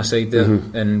was on my side there.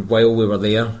 And while we were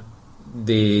there,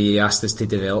 they asked us to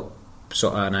develop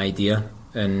sort of an idea,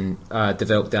 and I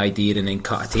developed the idea and then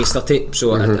cut a taster tape.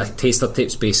 So a taster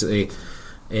tape's basically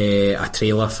a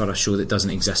trailer for a show that doesn't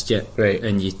exist yet. Right.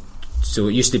 And so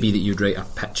it used to be that you'd write a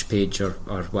pitch page or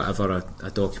whatever,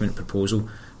 a document proposal,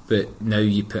 but now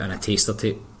you put in a taster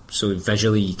tape. So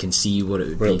visually you can see what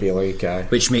it would be like,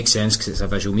 which makes sense because it's a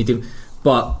visual medium.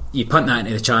 But you punt that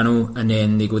into the channel, and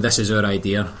then they go, this is our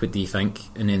idea, what do you think?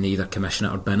 And then they either commission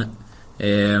it or bin it.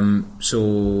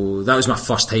 So that was my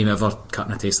first time ever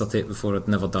cutting a taster tape before. I'd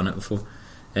never done it before.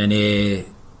 And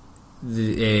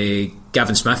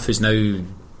Gavin Smith, who's now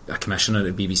a commissioner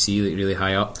at BBC, like really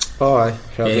high up,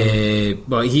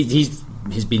 but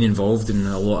he's been involved in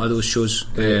a lot of those shows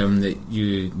that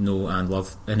you know and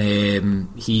love, and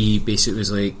he basically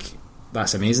was like,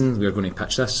 that's amazing, we're going to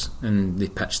pitch this, and they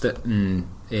pitched it, and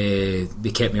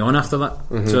they kept me on after that.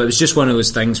 So it was just one of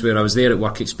those things where I was there at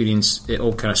work experience, it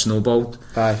all kind of snowballed,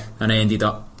 and I ended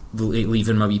up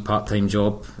leaving my wee part-time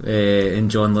job in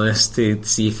John Lewis to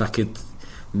see if I could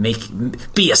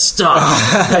be a star.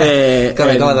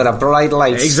 Gonna go with a bright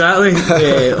light. Exactly.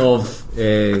 Of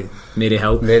Mary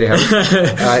Hill.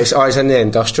 It's in the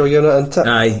industrial unit, isn't it?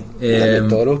 Aye.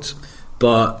 McDonald's.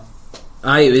 But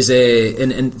it was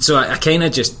and so I kind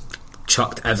of just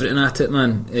chucked everything at it,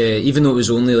 man. Even though it was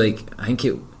only like, I think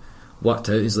it worked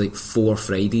out as like 4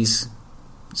 Fridays.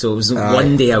 So it was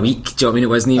one day a week. Do you know what I mean? It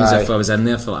wasn't even as if I was in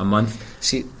there for like a month.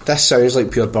 See, this sounds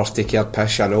like pure birthday care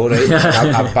pish, I know, right?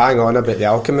 I bang on about The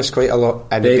Alchemist quite a lot,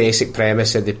 and the basic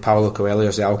premise of the Paulo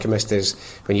Coelho's The Alchemist is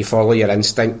when you follow your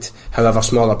instinct, however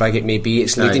small or big it may be,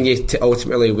 it's leading you to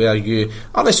ultimately where you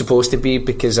aren't supposed to be,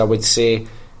 because I would say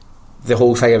the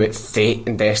whole thing about fate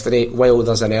and destiny, while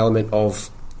there's an element of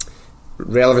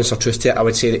relevance or truth to it, I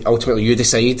would say that ultimately you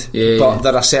decide, but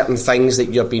there are certain things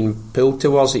that you're being pulled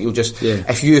towards that you'll just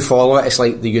if you follow it, it's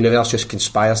like the universe just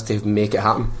conspires to make it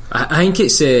happen. I think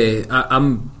it's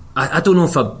I don't know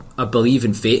if I believe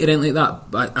in fate or anything like that,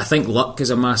 but I think luck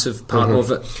is a massive part of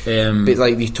it. But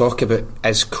like you talk about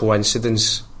as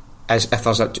coincidence, as if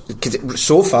there's cause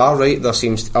so far, right, there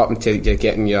seems up until you're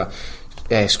getting your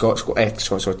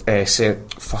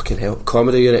fucking hell,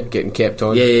 comedy unit getting kept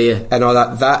on, and all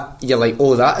that you're like,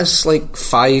 oh, that is like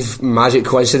 5 magic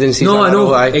coincidences. No, I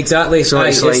know, exactly. So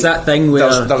it's like that thing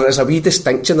where there's a wee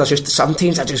distinction. There's just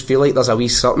sometimes I just feel like there's a wee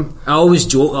something. I always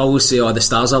joke, I always say, oh, the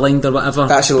stars aligned or whatever.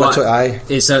 That's literally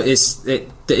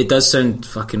it does sound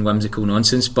fucking whimsical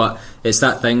nonsense, but it's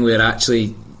that thing where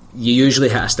actually you usually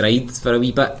hit a stride for a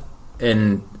wee bit,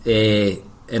 and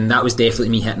that was definitely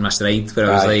me hitting my stride where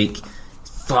I was like,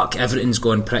 fuck, everything's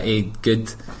going pretty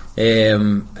good,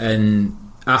 and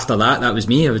after that was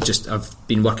me. I've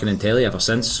been working in telly ever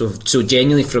since, so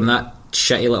genuinely from that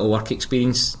shitty little work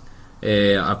experience,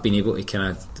 I've been able to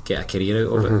kind of get a career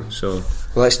out of it. So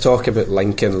let's talk about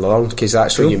Lincoln Long, because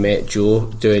that's where you met Joe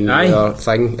doing your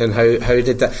thing, and how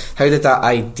did that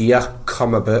idea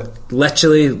come about?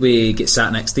 Literally, we get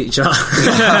sat next to each other.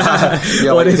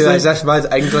 You're like, who is this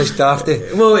mad English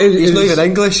dafty? Well, he's not even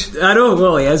English. I know,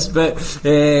 well, he is, but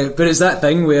it's that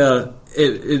thing where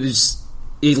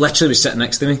he literally was sitting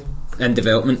next to me in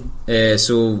development.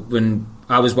 So when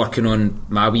I was working on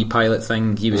my wee pilot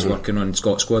thing, he was working on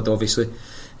Scott Squad, obviously,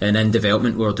 and in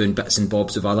development we were doing bits and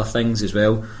bobs of other things as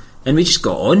well, and we just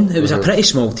got on. It was a pretty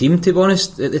small team, to be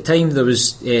honest. At the time there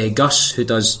was Gus, who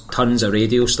does tons of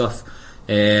radio stuff,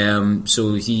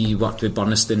 so he worked with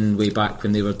Burniston way back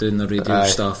when they were doing the radio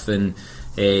stuff, and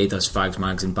he does Fags,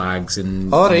 Mags and Bags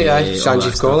and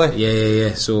Sanjeev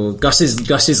Kohli. So Gus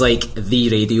is like the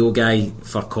radio guy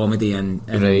for comedy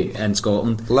in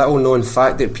Scotland. Little known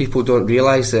fact that people don't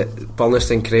realise that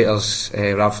Burniston creators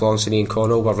Ralph Lawrence and Ian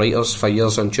Connell were writers for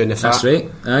years on Tune the Fat. That's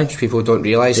right, aye. Which people don't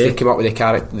realise. They came up with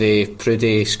the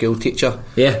Prudy school teacher,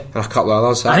 and a couple of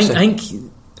others. I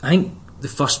think the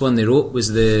first one they wrote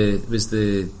was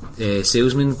the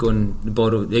salesman going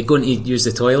to use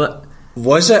the toilet.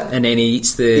 Was it? And then he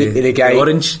eats the guy,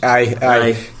 orange.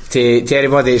 Aye. To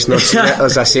anybody that's not seen it,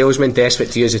 there's a salesman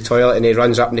desperate to use the toilet, and he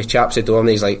runs up and he chaps the door and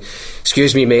he's like,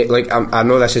 excuse me mate, like I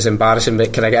know this is embarrassing,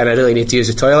 but can I get in? I really need to use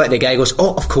the toilet. And the guy goes,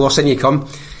 oh, of course, in you come.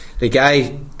 The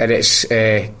guy, and it's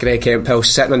Greg Hemphill,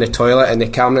 sitting on the toilet, and the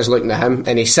camera's looking at him,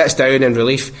 and he sits down in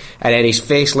relief, and then his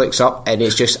face looks up and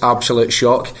it's just absolute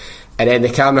shock, and then the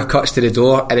camera cuts to the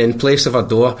door, and in place of a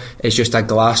door is just a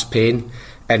glass pane.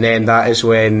 And then that is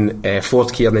when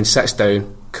Ford Kiernan sits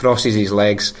down, crosses his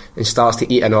legs and starts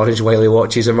to eat an orange while he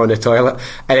watches him on the toilet,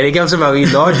 and then he gives him a wee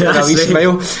nod and a wee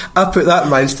smile. I put that in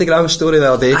my Instagram story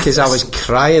the other day because I was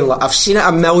crying. I've seen it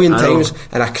a million times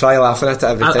and I cry laughing at it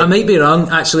every time. I might be wrong,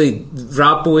 actually.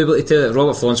 Rab will be able to tell it,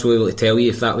 Robert Florence will be able to tell you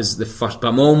if that was the first, but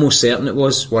I'm almost certain it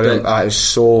was. It was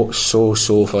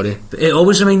so funny. It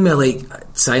always reminded me of like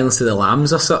Silence of the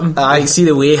Lambs or something. I see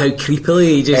the way how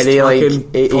creepily he just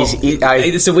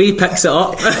it's the way he picks it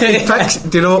up.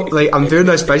 Do you know, like, I'm doing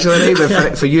this visually, right,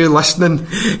 but for you listening,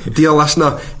 dear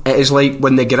listener, it is like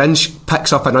when the Grinch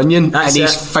picks up an onion and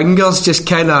his fingers just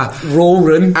kind of roll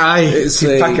round. To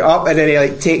pick it up, and then he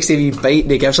like takes a wee bite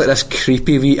and he gives like this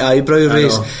creepy wee eyebrow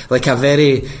raise, like a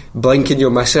very blink and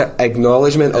you'll miss it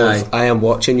acknowledgement of I am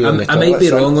watching you. I might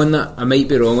be wrong on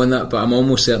that, but I'm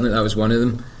almost certain that was one of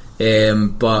them.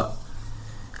 But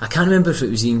I can't remember if it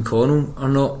was Ian Connell or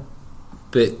not,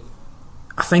 but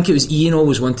I think it was Ian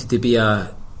always wanted to be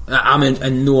I'm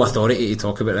in no authority to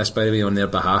talk about this, by the way, on their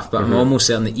behalf, but I'm almost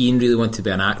certain that Ian really wanted to be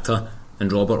an actor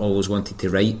and Robert always wanted to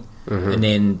write, and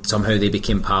then somehow they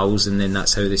became pals, and then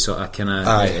that's how they sort of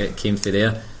it came for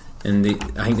there. And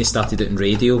I think they started it in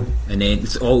radio, and then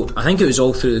I think it was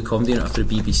all through the Comedy Unit, through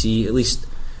BBC at least,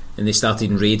 and they started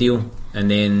in radio,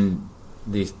 and then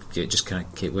it just kind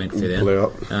of went for there. Blew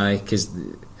up. Because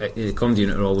the Comedy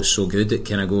Unit are always so good at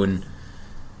kind of going,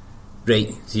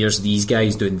 right, here's these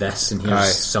guys doing this, and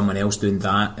here's someone else doing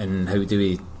that, and how do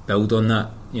we build on that,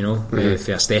 you know,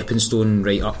 for a stepping stone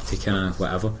right up to kind of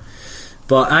whatever.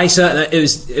 But it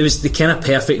was the kind of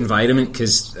perfect environment,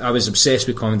 because I was obsessed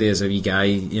with comedy as a wee guy.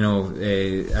 You know,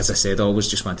 as I said, I always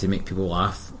just wanted to make people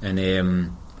laugh,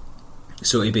 and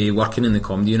so to be working in the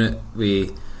comedy unit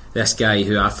with this guy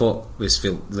who I thought was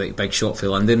like big shot for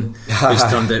London, who's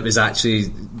turned out was actually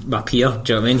my peer. Do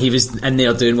you know what I mean? He was in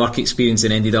there doing work experience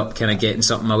and ended up kind of getting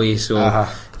something my way. So,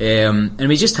 and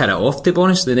we just hit it off, to be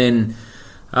honest. And then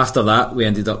after that, we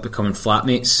ended up becoming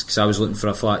flatmates, because I was looking for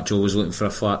a flat, Joe was looking for a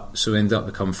flat, so we ended up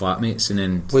becoming flatmates. And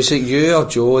then was it you or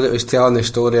Joe that was telling the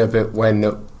story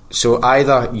about so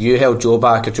either you held Joe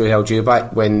back or Joe held you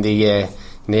back when the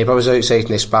neighbour was outside and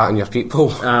they spat on your people?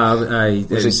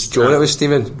 Was it Joe that was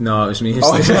Stephen? No, it was me.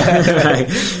 Got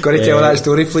to tell that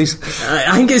story, please.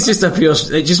 I think it's just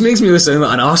it just makes me sound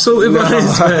like an arsehole, to be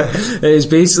honest. It was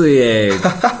basically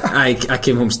I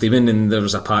came home steaming and there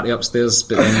was a party upstairs,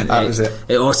 but then that was it.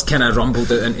 It all kind of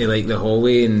rumbled out into like the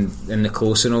hallway and the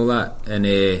close and all that, and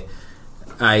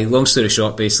long story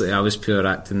short, basically I was pure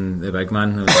acting the big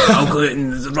man. I was like, I'll go out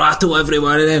and rattle every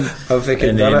one of them.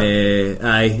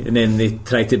 And then they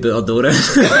tried to boot our door in.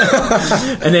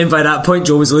 And then by that point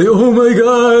Joe was like, oh my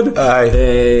god.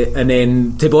 And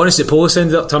then, to be honest, the police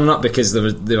ended up turning up, because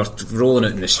they were rolling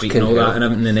out in the street and all that and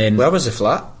everything. And then, where was the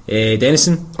flat?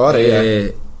 Denison.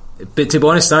 But to be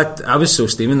honest, I was so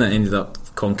steaming that I ended up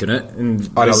conking it and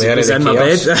was in my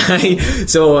bed.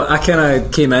 So I kind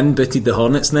of came in, booted the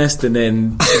hornet's nest, and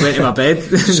then went to my bed.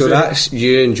 So that's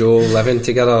you and Joe living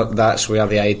together. That's where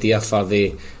the idea for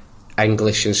the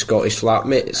English and Scottish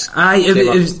flatmates.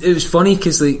 It was funny,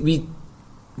 because like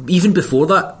even before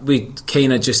that, we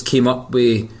kind of just came up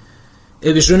with.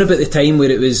 It was round about the time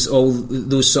where it was all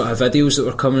those sort of videos that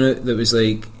were coming out. That was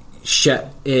like, shit,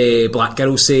 black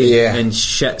girls say, and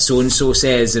shit so and so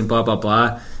says, and blah blah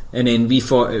blah. And then we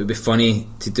thought it would be funny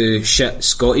to do shit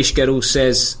Scottish girls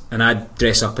says, and I'd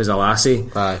dress up as a lassie,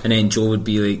 and then Joe would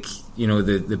be like, you know,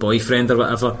 the boyfriend or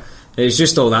whatever. It was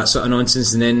just all that sort of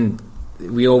nonsense. And then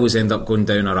we always end up going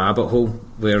down a rabbit hole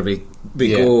where we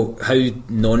go, how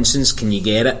nonsense can you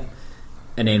get it?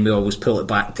 And then we always pull it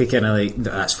back to kind of like,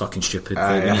 that's fucking stupid.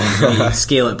 We need to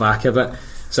scale it back a bit.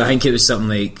 So I think it was something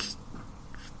like,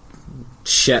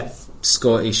 shit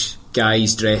Scottish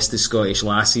guys dressed as Scottish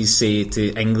lassies say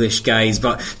to English guys,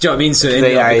 but do you know what I mean? So it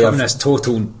ended up becoming this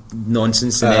total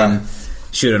nonsense, and then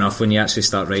sure enough, when you actually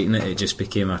start writing it, it just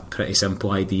became a pretty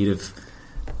simple idea of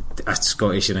a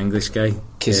Scottish and English guy.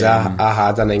 Because I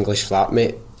had an English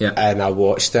flatmate, and I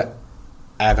watched it,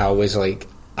 and I was like,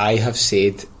 I have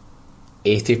said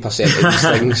 80% of these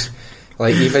things.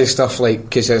 Like, even stuff like,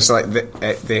 because it's like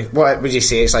the what would you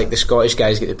say? It's like the Scottish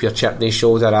guys get the pure chip in his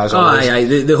shoulder as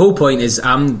always. The whole point is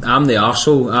I'm the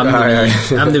arsehole.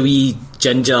 I'm the wee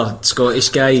ginger Scottish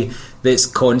guy that's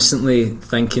constantly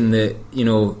thinking that, you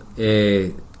know,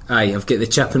 I've got the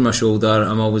chip in my shoulder.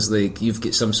 I'm always like, you've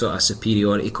got some sort of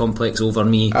superiority complex over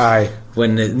me.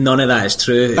 When none of that is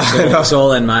true. It's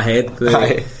all in my head.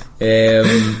 Like,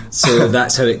 so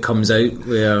that's how it comes out.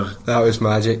 Where that was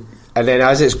magic. And then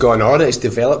as it's gone on, it's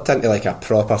developed into like a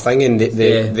proper thing, and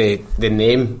the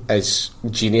name is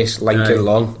genius, Lincoln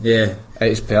Long. Yeah,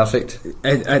 it's perfect.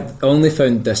 I only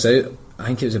found this out, I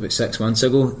think it was about 6 months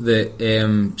ago,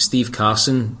 that Steve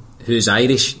Carson, who's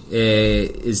Irish,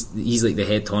 he's like the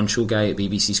head honcho guy at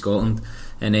BBC Scotland,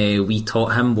 and we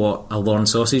taught him what a Lorne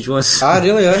sausage was.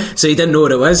 Really? Yeah. So he didn't know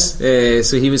what it was.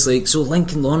 So he was like, so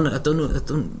Lincoln Lorne,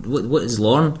 what is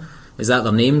Lorne? Is that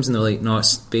their names? And they're like, no,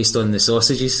 it's based on the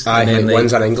sausages. I think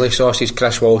one's an English sausage.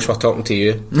 Chris Walsh, we're talking to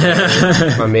you.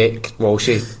 My mate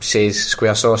Walshy says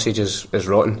square sausage is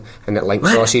rotten, and that link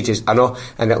sausage is, I know,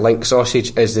 and that link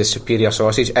sausage is the superior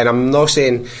sausage. And I'm not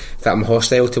saying that I'm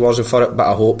hostile towards him for it, but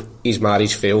I hope his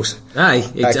marriage fails. And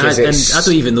I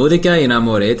don't even know the guy, and I'm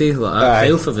already like, I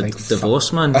file for the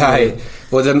divorce, man.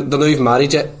 Well, they're not even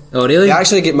married yet. Oh, really? They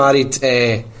actually get married.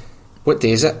 What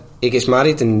day is it? He gets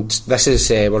married, and this is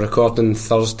we're recording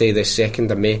Thursday the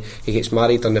 2nd of May. He gets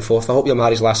married on the 4th. I hope your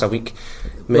marriage lasts a week,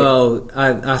 mate. Well,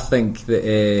 I think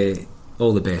that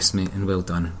all the best, mate, and well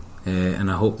done.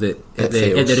 And I hope that at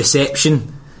the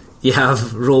reception you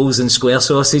have rolls and square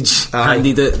sausage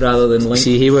handed out rather than link.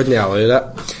 See, he wouldn't allow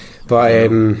that.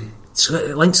 But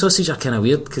link sausage are kind of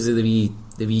weird because of the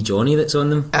wee Johnny that's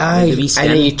on them. And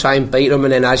then you try and bite them,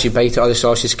 and then as you bite it, all the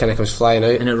sausage kind of comes flying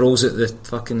out, and it rolls out the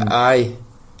fucking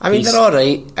I mean, they're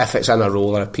alright if it's in a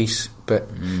roll or a piece, but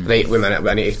right, wait a minute,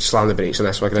 I need to slam the brakes on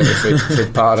this. We're going to do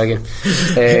food part again.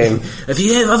 Have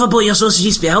you ever bought your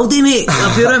sausages for Aldi, mate?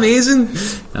 They're pure amazing.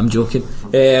 I'm joking,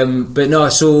 but no.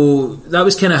 So that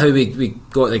was kind of how we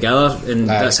got together, and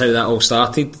that's how that all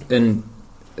started. And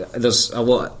there's a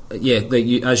lot,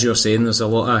 like as you're saying, there's a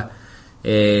lot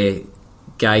of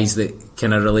guys that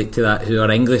kind of relate to that, who are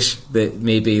English that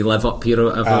maybe live up here or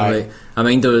whatever. Like, I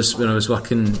mind when I was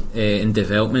working in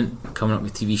development, coming up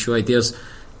with TV show ideas,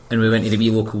 and we went to the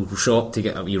wee local shop to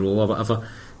get a wee roll or whatever,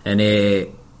 and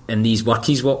these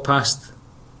workies walked past,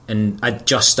 and I'd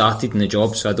just started in the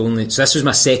job, so this was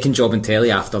my second job in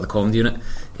telly after the comedy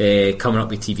unit, coming up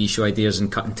with TV show ideas and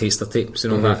cutting taster tapes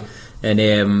and all that, and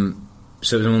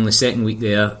so it was only the second week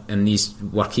there, and these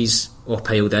workies all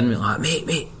piled in, like,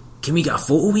 mate, can we get a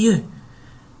photo with you?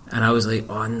 And I was like,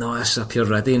 oh no, this is up here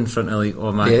ready in front of like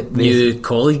all my new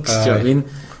colleagues, do you know what I mean?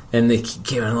 And they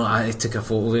came in and like, I took a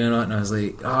photo with you, and I was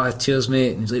like, oh, cheers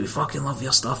mate, and he's like, we fucking love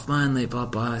your stuff, man, like, blah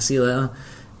blah, see you later.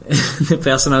 The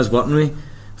person I was working with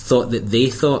thought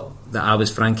that I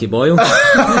was Frankie Boyle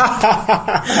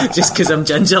just because I'm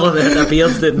ginger with a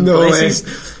beard and glasses.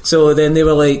 So then they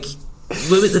were like,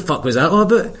 what the fuck was that all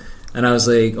about? And I was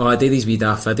like, oh, I do these wee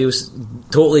daft videos.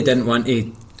 Totally didn't want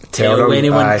to tell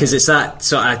anyone, because it's that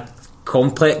sort of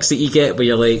complex that you get where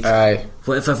you're like,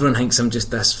 what if everyone thinks I'm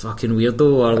just this fucking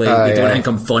weirdo, or like they don't think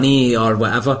I'm funny or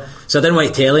whatever. So I didn't want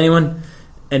to tell anyone.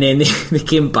 And then they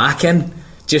came back in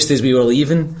just as we were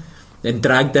leaving and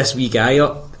dragged this wee guy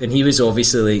up, and he was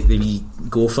obviously like the wee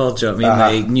gopher, do you know what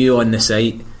I mean, like new on the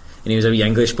site, and he was a wee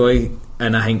English boy,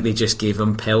 and I think they just gave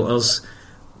him pelters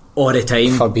all the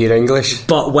time for being English,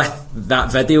 but with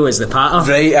that video as the pattern,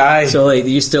 right? So like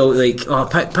they used to like, oh,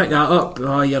 pick that up,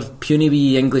 oh, your puny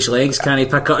wee English legs can't you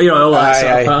pick up, you know, all that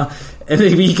sort of pattern. And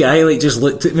the wee guy like just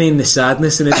looked at me in the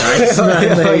sadness in his eyes,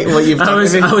 man. Like,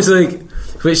 I was like,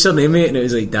 what's your name, mate? And it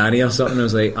was like Danny or something. I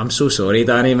was like, I'm so sorry,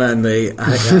 Danny, man.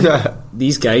 Like,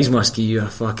 these guys must give you a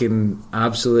fucking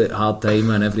absolute hard time,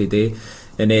 man, every day.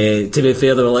 And to be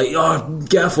fair, they were like, oh,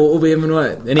 get a photo with him and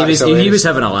what. And he was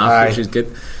having a laugh, which was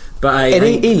good. But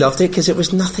he loved it because it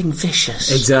was nothing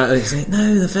vicious. Exactly. He's like,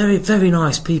 no, they're very, very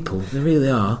nice people. They really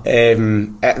are.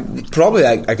 Probably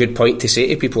a good point to say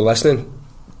to people listening: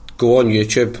 go on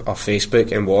YouTube or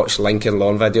Facebook and watch Lincoln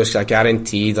Lawn videos, because I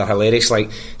guarantee they're hilarious. Like,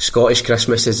 Scottish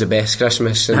Christmas is the best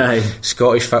Christmas, and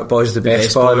Scottish football is the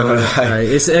best ball.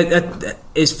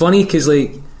 It's funny because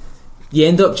like you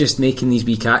end up just making these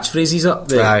wee catchphrases up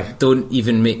that don't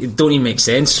even make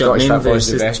sense. Scottish football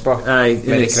is the best ball.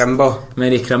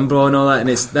 Merry Crimbo and all that, and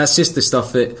that's just the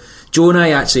stuff that Joe and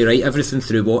I actually write everything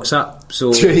through WhatsApp.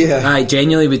 So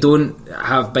genuinely, we don't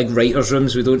have big writers'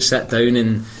 rooms. We don't sit down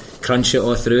and crunch it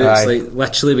all through. It's like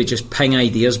literally we just ping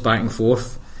ideas back and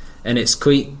forth, and it's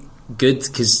quite good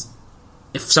because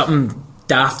if something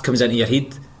daft comes into your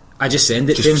head, I just send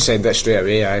it to him. Send it straight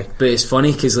away, But it's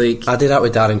funny because like I do that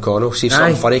with Darren Connell. See if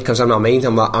something funny comes in my mind,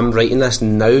 I'm like, I'm writing this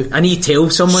now. I need to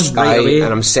tell someone right away,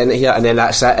 and I'm sending it here, and then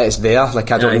that's it. It's there. Like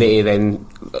I don't need to then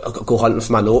go hunting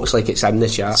for my notes. Like it's in the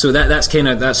chat. So that's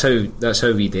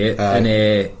how we do it.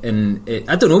 And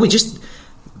I don't know. We just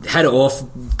hit it off,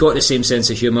 got the same sense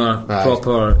of humour,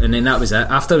 proper, and then that was it.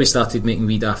 After we started making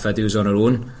wee daft videos on our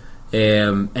own,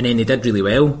 and then they did really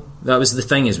well. That was the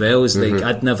thing as well, is like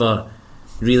I'd never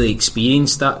really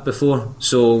experienced that before,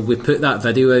 so we put that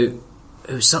video out.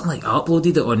 It was something like I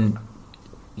uploaded it on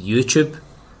YouTube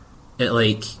at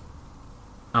like,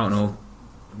 I don't know,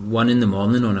 1 in the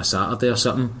morning on a Saturday or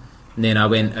something, and then I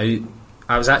went out.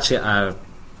 I was actually at a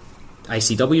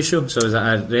ICW show, so I was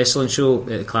at a wrestling show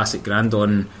at the Classic Grand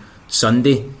on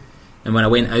Sunday, and when I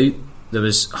went out there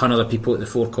was 100 other people at the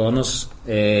Four Corners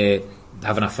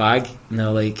having a fag, and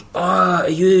they're like, oh, are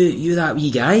you that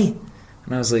wee guy?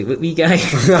 And I was like, what wee guy?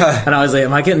 And I was like,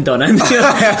 am I getting done in here?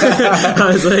 I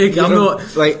was like, I'm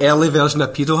not like early version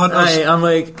of pedo hunters. I'm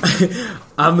like,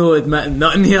 I'm not admitting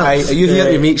nothing here. Are you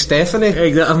here to meet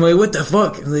Stephanie? I'm like, what the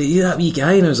fuck? I'm like, you that wee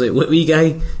guy? And I was like, what wee guy?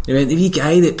 And he went, the wee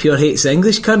guy that pure hates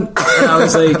English cunt. And I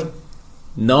was like,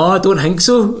 no, I don't think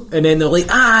so. And then they're like,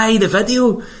 aye, the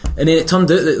video. And then it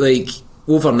turned out that like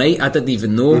overnight I didn't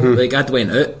even know. Like I'd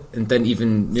went out and didn't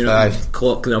even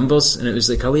clock the numbers, and it was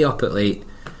like a way up at like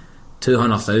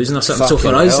 200,000 or something. So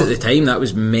for us at the time that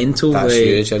was mental. That's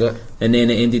huge, isn't it? And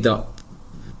then it ended up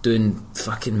doing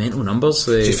fucking mental numbers.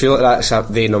 Do you feel like that's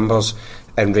the numbers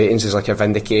and ratings is like a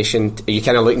vindication? Are you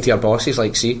kind of looking to your bosses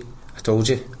like, see, I told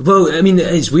you? Well, I mean,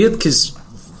 it's weird because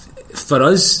for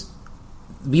us,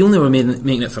 we only were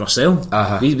making it for ourselves.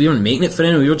 We weren't making it for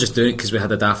anyone. We were just doing it because we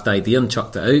had a daft idea and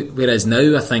chucked it out. Whereas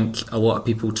now I think a lot of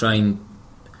people try and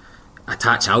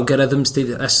attach algorithms to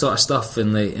this sort of stuff,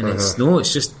 and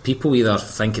it's just people either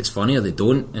think it's funny or they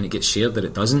don't, and it gets shared or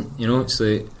it doesn't. You know, it's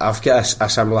like I've got a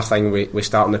similar thing with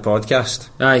starting the podcast.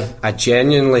 I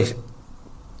genuinely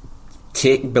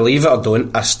believe it or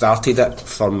don't, I started it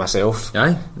for myself.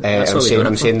 Aye, that's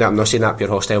I'm saying that, I'm not saying that pure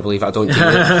hostile, believe it or don't,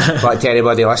 but to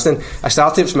anybody listening, I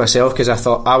started it for myself because I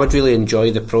thought I would really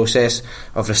enjoy the process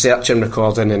of researching,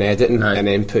 recording and editing, and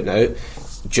then putting it out.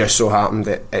 Just so happened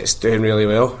that it's doing really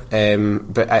well,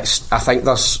 but I think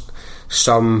there's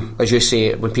some, as you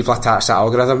say, when people attach that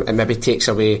algorithm, it maybe takes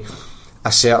away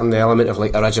a certain element of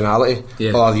like originality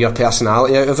or your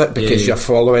personality out of it, because you're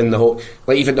following the whole,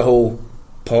 like even the whole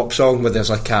pop song where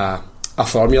there's like a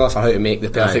formula for how to make the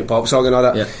perfect pop song and all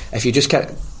that. If you just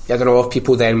get, I don't know if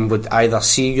people then would either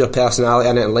see your personality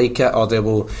in it and like it, or they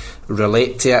will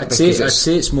relate to it. I'd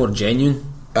say it's more genuine.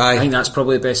 I think that's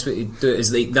probably the best way to do it,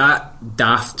 is like that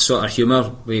daft sort of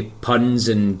humour with puns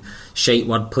and shite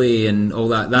wordplay and all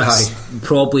that. That's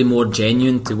probably more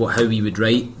genuine to how we would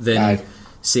write than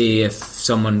say if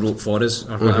someone wrote for us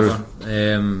or whatever.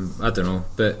 I don't know,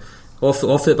 but off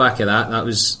the back of that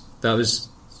was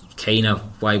kind of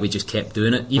why we just kept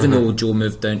doing it, even though Joe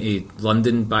moved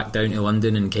back down to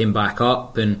London and came back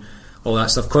up and all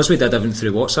that stuff, because we did everything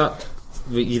through WhatsApp.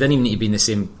 You didn't even need to be in the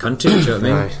same country. Do you know what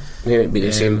I mean? It'd be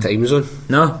the same time zone.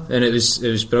 No, and it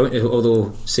was brilliant.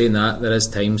 Although saying that, there is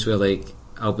times where like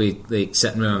I'll be like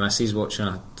sitting with my missus watching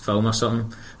a film or something,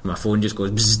 and my phone just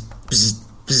goes bzz, bzz,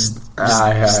 bzz,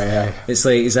 bzz. It's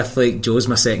like as if like Joe's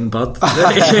my second bird.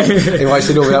 He wants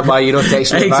to know where my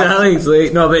text me exactly. It's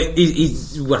like, no,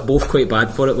 but we're both quite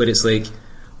bad for it, where it's like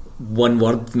one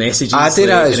word messages. I do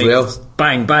that as well.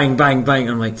 Bang, bang, bang, bang.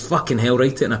 I'm like, fucking hell,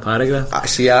 write it in a paragraph.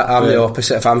 See, I'm the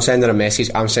opposite. If I'm sending a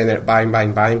message, I'm sending it bang,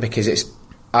 bang, bang, because it's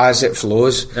as it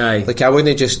flows. Like I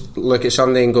wouldn't just look at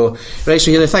somebody and go, right,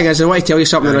 so here the thing is, I want to tell you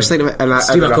something, and I was thinking about it,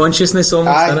 stream of consciousness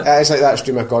almost. It's like that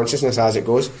stream of consciousness as it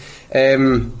goes.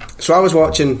 So I was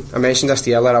watching, I mentioned this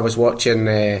to you earlier, I was watching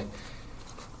the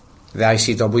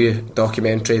ICW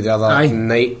documentary the other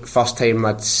night. The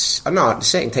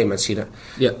second time I'd seen it.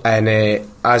 And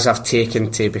as I've taken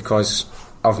to, because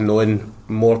of knowing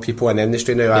more people in the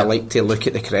industry now, I like to look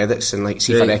at the credits and like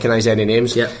see if I recognise any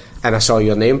names. And I saw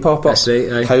your name pop up. That's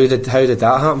right. How did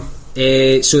that happen?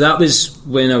 So that was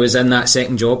when I was in that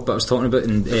second job that I was talking about,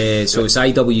 and so it's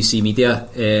IWC Media.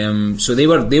 So they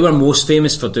were most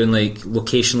famous for doing like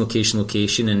location,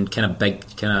 and kind of big,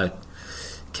 kind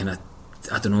of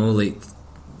I don't know, like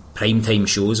primetime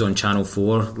shows on Channel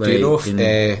 4. Like, do you know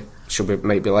if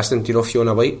might be listening? Do you know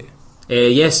Fiona White?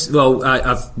 Yes, well,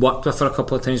 I've worked with her a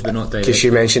couple of times, but not directly. Because she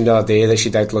mentioned the other day that she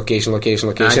did location.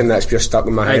 That's just stuck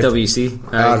in my head.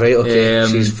 IWC. Right, okay.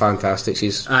 She's fantastic.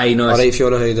 She's alright.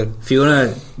 Fiona, how you doing?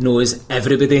 Fiona knows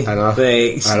everybody. I know.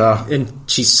 Like, I know. And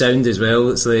she's sound as well.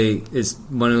 It's like, it's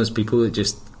one of those people that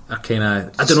just are kind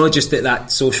of, I don't know, just at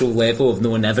that social level of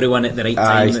knowing everyone at the right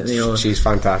time. You know. She's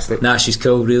fantastic. Nah, she's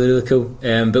cool, really, really cool.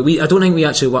 But I don't think we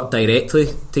actually worked directly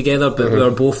together, but we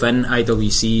were both in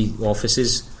IWC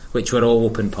offices, which were all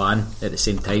open plan at the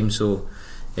same time. So,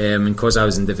 and because I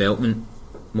was in development,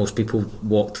 most people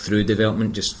walked through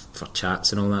development just for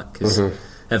chats and all that, because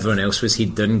everyone else was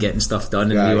head down getting stuff done,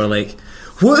 and we were like,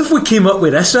 what if we came up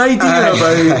with this idea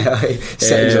about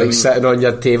sitting on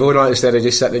your table now instead of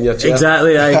just sitting in your chair?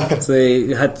 Exactly. It's like,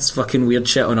 we had this fucking weird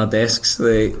shit on our desks.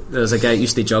 Like, there was a guy who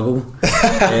used to juggle.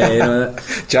 You know,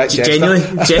 genuinely,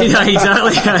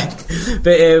 exactly.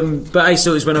 But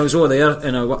so it was when I was over there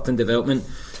and I worked in development,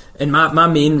 and my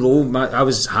main role, I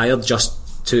was hired just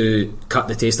to cut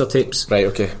the taster tapes. Right,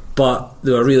 okay. But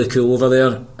they were really cool over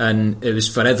there, and it was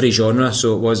for every genre.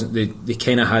 So it wasn't, they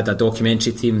kind of had a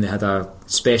documentary team, they had a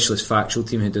specialist factual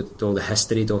team who did all the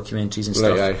history documentaries and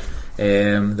stuff. Right,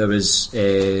 there was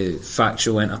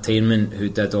factual entertainment who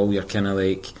did all your kind of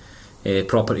like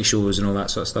property shows and all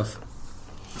that sort of stuff.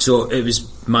 So it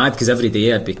was mad, because every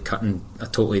day I'd be cutting a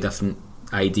totally different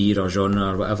idea or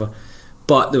genre or whatever,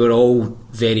 but they were all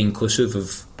very inclusive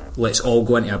of, let's all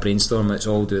go into a brainstorm, let's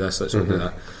all do this, let's all do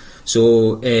that.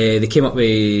 So they came up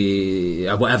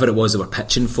with whatever it was they were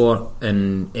pitching for,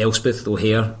 and Elspeth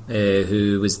O'Hare,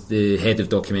 who was the head of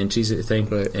documentaries at the time,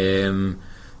 right.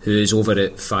 Who is over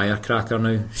at Firecracker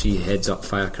now. She heads up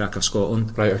Firecracker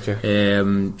Scotland. Right,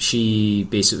 okay. She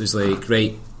basically was like,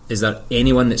 right, is there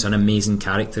anyone that's an amazing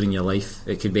character in your life?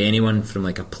 It could be anyone from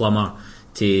like a plumber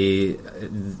to,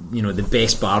 you know, the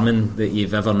best barman that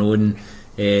you've ever known,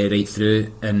 right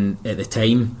through. And at the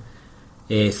time,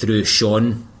 through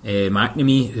Sean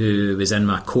McNamee, who was in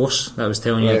my course that I was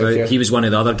telling you about, okay. He was one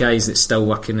of the other guys that's still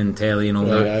working in telly and all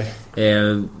that.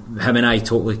 Him and I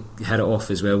totally hit it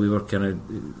off as well. We were kind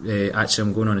of actually,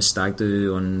 I'm going on a stag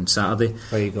do on Saturday.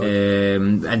 Where you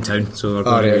going? In town, so we're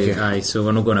going so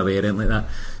we're not going away or anything like that.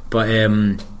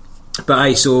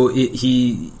 But so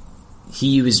he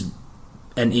was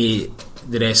into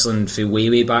the wrestling for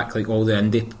way back, like all the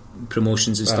indie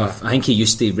promotions and stuff. I think he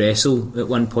used to wrestle at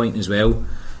one point as well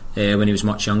when he was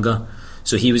much younger,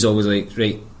 so he was always like,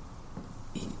 right,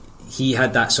 he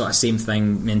had that sort of same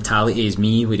thing mentality as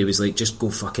me, where he was like, just go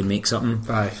fucking make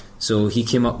something. So he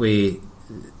came up with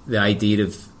the idea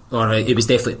of, or it was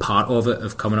definitely part of it,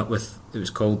 of coming up with, it was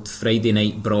called Friday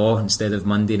Night Brawl instead of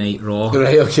Monday Night Raw,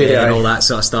 and all that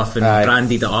sort of stuff, and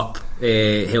branded it up,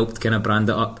 helped kind of brand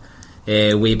it up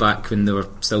way back when they were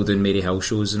still doing Mary Hill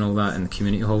shows and all that in the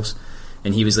community halls.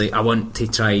 And he was like, I want to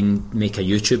try and make a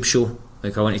YouTube show,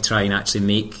 like I want to try and actually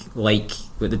make like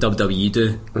what the WWE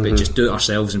do, but just do it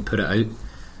ourselves and put it out.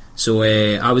 So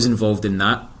I was involved in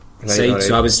that side.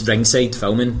 So I was ringside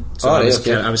filming, so I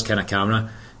was kind of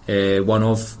camera, one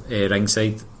of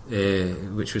ringside,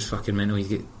 which was fucking mental.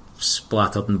 You get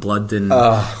splattered in blood, and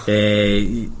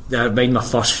that made my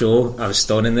first show. I was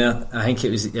standing there. I think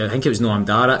it was Noam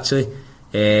Dar, actually,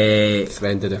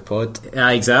 friend of the pod.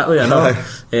 Exactly, I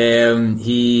know.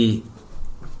 He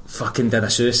fucking did a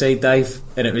suicide dive,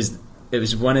 and it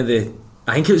was one of the,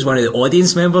 I think it was one of the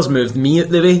audience members moved me out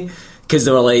the way, because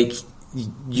they were like,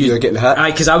 you're getting hit.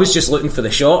 Because I was just looking for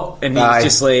the shot, and he was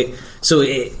just like, so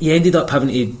he ended up having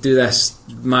to do this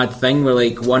mad thing where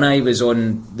like one eye was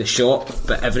on the shot,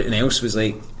 but everything else was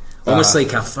like almost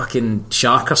like a fucking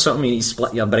shark or something. You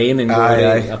split your brain and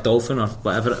go a dolphin or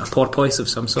whatever, a porpoise of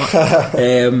some sort.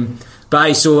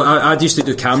 So I used to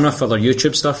do camera for their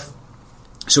YouTube stuff.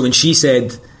 So when she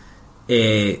said,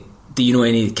 do you know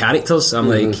any characters? I'm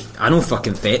like, I know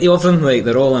fucking 30 of them, like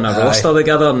they're all in a roster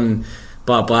together and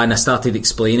blah blah. And I started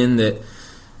explaining that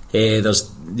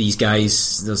there's these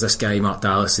guys, there's this guy Mark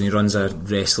Dallas, and he runs a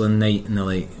wrestling night, and they're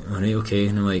like, alright, okay,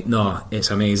 and I'm like, no, it's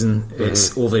amazing,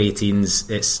 it's over 18s,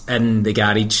 it's in the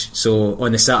garage. So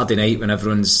on the Saturday night when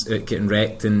everyone's getting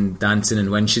wrecked and dancing and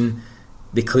winching,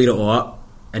 they clear it all up,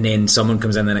 and then someone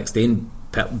comes in the next day and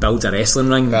builds a wrestling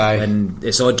ring, and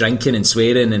it's all drinking and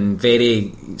swearing and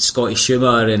very Scottish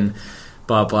humour and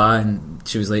blah blah. And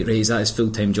she was like, right, is that his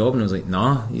full-time job? And I was like,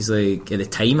 no. He's like, at the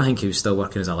time I think he was still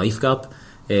working as a lifeguard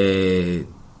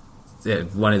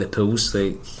at one of the pools,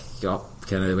 like up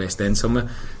kind of the West End somewhere.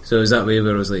 So it was that way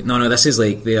where I was like, no, this is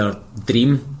like their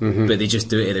dream, but they just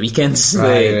do it at the weekends.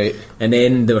 Right. And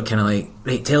then they were kind of like,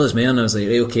 right, tell us more. And I was like,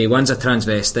 right, okay, one's a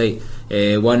transvestite,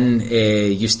 one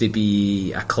used to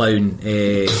be a clown,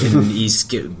 and he's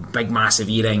got big massive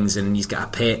earrings, and he's got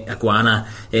a pet iguana.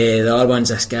 The other one's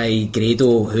this guy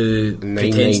Grado, who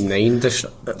 999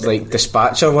 like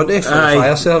dispatcher, wasn't he, for the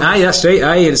fire service? That's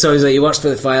right. So he's like, he works for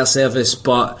the fire service,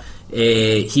 but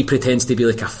he pretends to be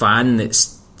like a fan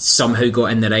that's somehow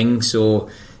got in the ring, so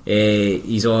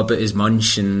he's all about his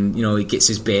munch, and you know, he gets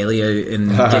his belly out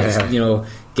and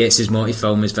gets his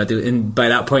multi-film, his video. And by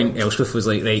that point Elspeth was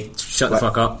like, right, shut the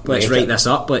fuck up, let's write this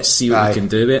up, let's see what we can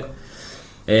do with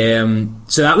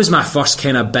it. So that was my first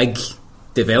kind of big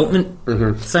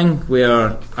development thing,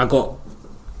 where I got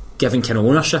given kind of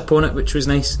ownership on it, which was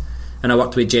nice. And I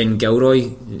worked with Jen Gilroy.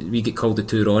 We get called the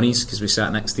two Ronnies because we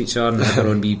sat next to each other and had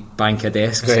our own wee bank of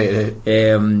desks. Right.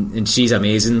 And she's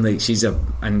amazing. Like, she's an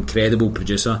incredible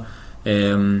producer.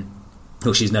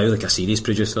 Well, she's now like a series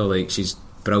producer. Like, she's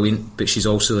brilliant, but she's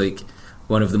also like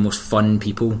one of the most fun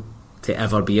people to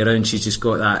ever be around. She's just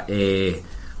got that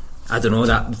I don't know,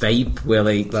 that vibe where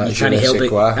like you can't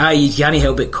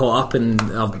help it caught up in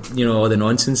all the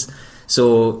nonsense.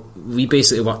 So we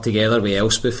basically worked together with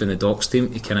Elspeth and the docs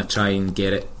team to kind of try and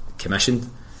get it commissioned,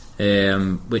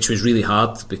 which was really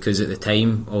hard because at the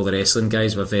time all the wrestling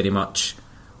guys were very much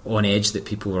on edge that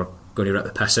people were going to rip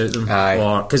the piss out of them.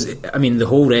 Because I mean, the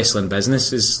whole wrestling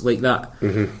business is like that,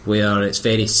 where it's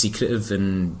very secretive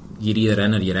and you're either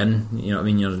in or you're in. You know what I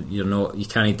mean? You're not, you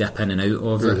can't dip in and out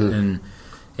of it.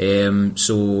 And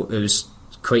so it was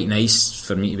quite nice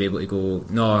for me to be able to go,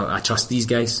 no, I trust these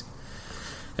guys.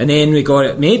 And then we got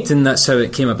it made, and that's how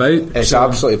it came about. It's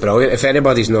absolutely brilliant. If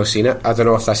anybody's not seen it, I don't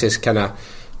know if this is kind of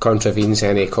contravenes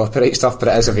any copyright stuff, but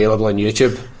it is available on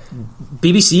YouTube.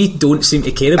 BBC don't seem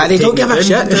to care about it. They don't give a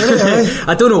shit, do they?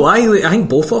 I don't know why. I think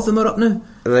both of them are up now.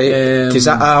 Right, because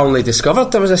I only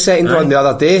discovered there was a second one the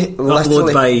other day.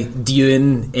 Uploaded by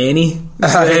Ewan.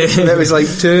 It was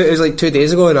like 2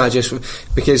 days ago, and I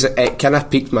just, because it kind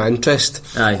of piqued my interest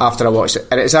after I watched it,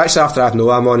 and it's actually after I had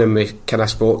Noam on and we kind of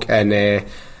spoke, and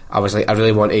I was like, I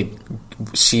really want to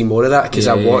see more of that, because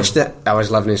I watched it, I was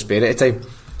living in Spain at the time,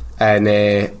 and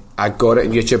I got it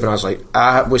on YouTube, and I was like,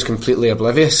 I was completely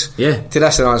oblivious to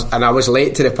this, and I was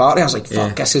late to the party. I was like,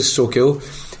 fuck, this is so cool.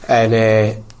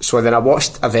 And so then I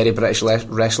watched A Very British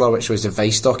Wrestler, which was the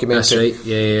Vice documentary. That's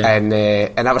right, and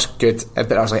that was good,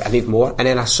 but I was like, I need more. And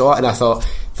then I saw it and I thought,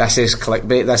 this is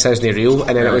clickbait, this isn't real,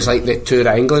 and then it was like the tour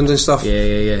of England and stuff.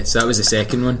 Yeah. So that was the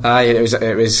second one. Aye, and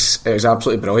it was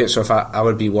absolutely brilliant. So if I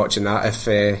would be watching that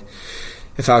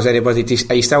if I was anybody.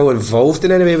 Are you still involved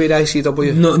in any way with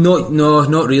ICW? No,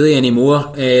 not really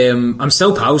anymore. I'm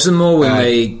still pals with them all,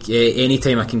 and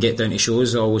anytime I can get down to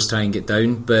shows I always try and get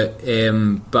down, but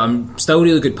I'm still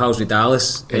really good pals with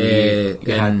Dallas.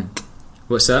 And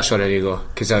what's that? Sorry, there you go,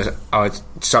 because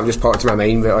something just popped to my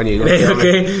mind, but on you go.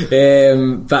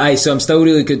 Okay. So I'm still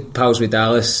really good pals with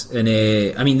Dallas, and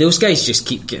I mean, those guys just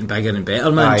keep getting bigger and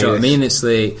better, man. Do you know what I mean? It's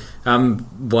like I'm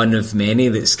one of many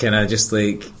that's kind of just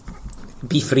like,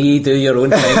 be free, do your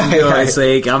own thing, you know. It's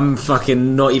like I'm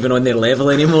fucking not even on their level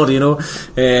anymore, you know.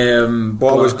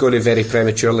 What I was going to very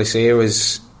prematurely say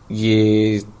was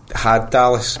you had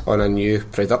Dallas on a new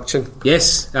production.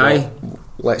 Yes, aye.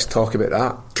 Let's talk about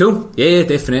that. Cool. Yeah,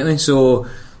 definitely. So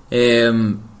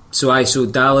Dallas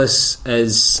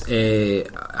has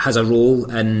a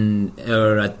role in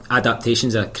our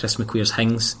adaptations of Chris McQueer's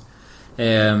Hings.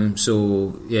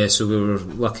 So we were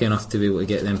lucky enough to be able to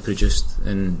get them produced,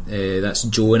 and that's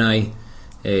Joe and I,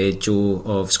 Joe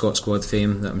of Scott Squad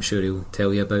fame, that I'm sure he'll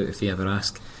tell you about if you ever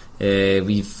ask.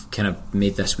 We've kind of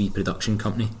made this wee production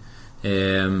company,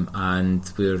 and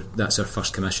that's our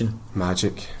first commission.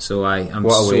 Magic. So I'm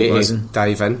what a so way buzzing. to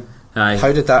dive in. Aye.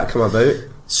 How did that come about?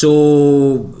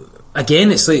 So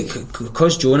again, it's like,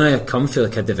 because Joe and I come from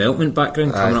like a development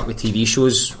background, coming up with TV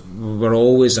shows, we're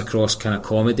always across kind of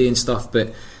comedy and stuff,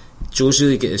 but Joe's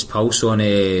really got his pulse on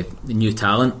new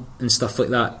talent and stuff like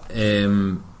that.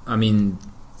 I mean,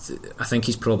 I think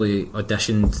he's probably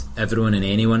auditioned everyone and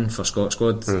anyone for Scott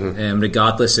Squad,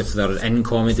 regardless if they're in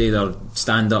comedy, they're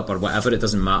stand up or whatever, it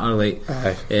doesn't matter. Like,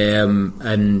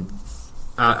 and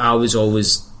I was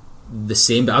always the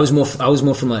same, but I was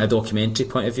more from like a documentary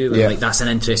point of view, like that's an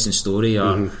interesting story,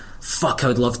 or fuck, I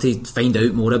would love to find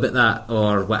out more about that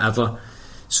or whatever.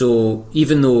 So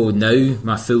even though now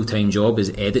my full-time job is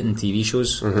editing TV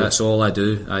shows, that's all I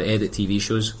do, I edit TV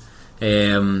shows,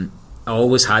 I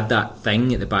always had that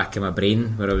thing at the back of my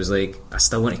brain where I was like, I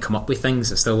still want to come up with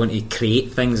things, I still want to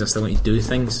create things, I still want to do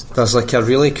things. There's like a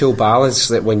really cool balance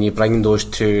that when you bring those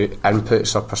two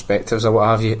inputs or perspectives or what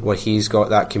have you, where he's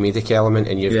got that comedic element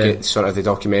and you've got sort of the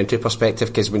documentary perspective,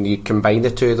 because when you combine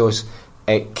the two of those,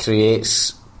 it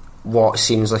creates what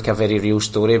seems like a very real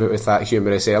story, but with that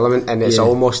humorous element, and it's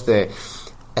almost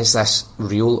is this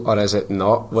real or is it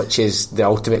not, which is the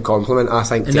ultimate compliment, I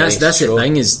think. And that's the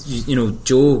thing is, you know,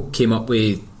 Joe came up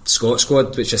with Scott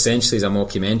Squad, which essentially is a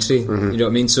mockumentary, you know what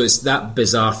I mean, so it's that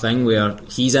bizarre thing where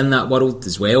he's in that world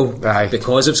as well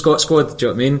because of Scott Squad, do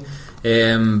you know what I mean?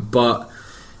 But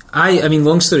I mean,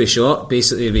 long story short,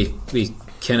 basically we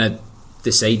kind of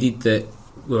decided that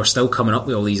we were still coming up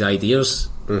with all these ideas.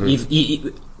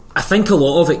 I think a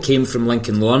lot of it came from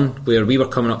Lincoln Lawn, where we were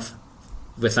coming up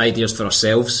with ideas for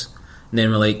ourselves, and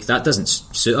then we're like, that doesn't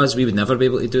suit us, we would never be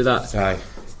able to do that.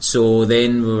 So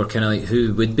then we were kind of like,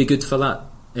 who would be good for that?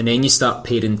 And then you start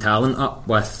pairing talent up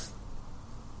with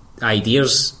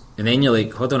ideas, and then you're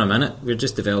like, hold on a minute, we're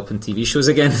just developing TV shows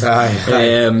again.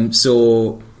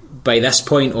 So by this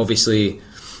point, obviously,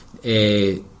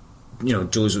 you know,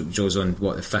 Joe's on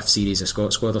what, the 5th series of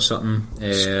Scott Squad or something.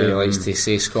 He likes to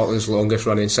say Scotland's longest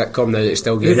running sitcom now that it's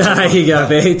still going. I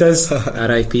bet he does.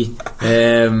 R.I.P.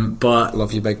 But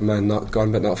love you, big man, not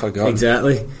gone but not forgotten.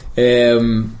 Exactly.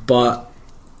 But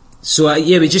so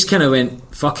we just kind of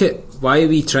went, fuck it, why are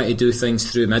we trying to do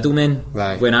things through middlemen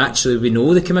when actually we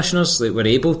know the commissioners, like we're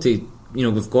able to, you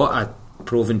know, we've got a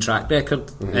proven track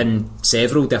record in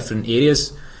several different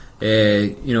areas.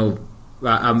 You know,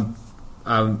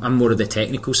 I'm more of the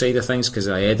technical side of things because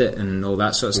I edit and all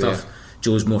that sort of stuff.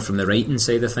 Joe's more from the writing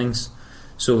side of things.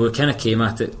 So we kind of came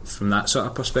at it from that sort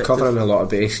of perspective. Covering a lot of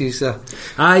bases there.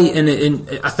 Aye, and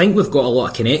I think we've got a lot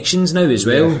of connections now as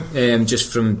well,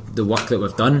 just from the work that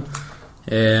we've done.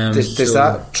 Does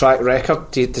that track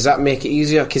record, does that make it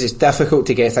easier? Because it's difficult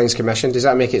to get things commissioned. Does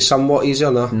that make it somewhat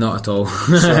easier? No? Not at all.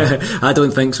 I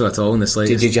don't think so at all in the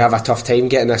slightest. Did you have a tough time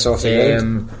getting this off the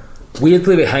ground?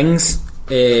 Weirdly with Hings,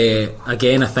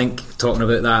 again, I think talking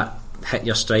about that hit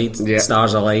your stride,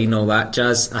 stars align, all that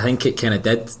jazz, I think it kind of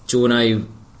did. Joe and I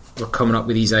were coming up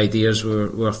with these ideas, we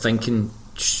were thinking,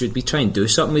 should we try and do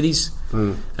something with these?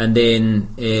 And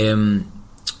then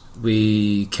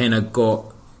we kind of got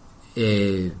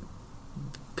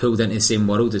pulled into the same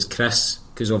world as Chris,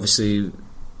 because obviously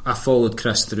I followed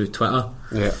Chris through Twitter,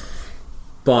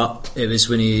 but it was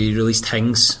when he released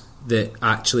Hings that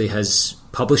actually his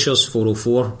publishers,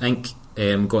 404 Inc.,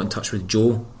 got in touch with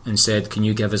Joe and said, can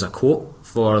you give us a quote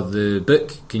for the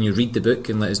book, can you read the book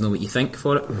and let us know what you think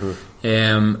for it?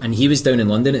 And he was down in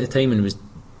London at the time and was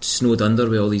snowed under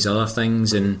with all these other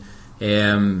things, and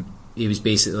he was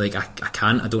basically like,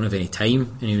 I don't have any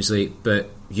time, and he was like, but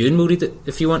Ewan will read it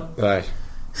if you want. Aye.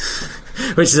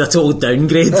 Which is a total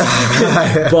downgrade.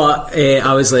 But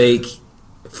I was like,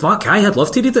 fuck, I'd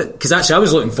love to read it, because actually I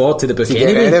was looking forward to the book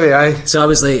anyway. So I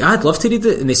was like, I'd love to read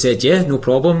it, and they said, yeah, no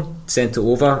problem, sent it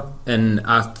over, and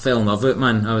I fell in love with it,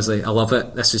 man. I was like, I love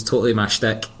it, this is totally my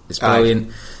shtick, it's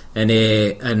brilliant.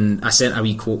 And I sent a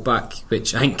wee quote back,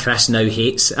 which I think Chris now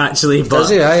hates, actually. But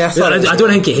does he? I don't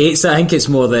think he hates it. I think it's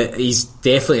more that he's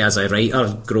definitely, as a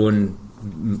writer, grown,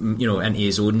 into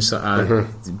his own sort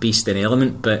of beast and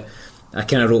element. But I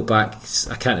kind of wrote back,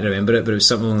 I can't remember it, but it was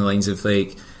something along the lines of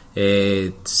like,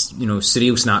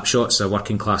 surreal snapshots of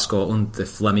working class Scotland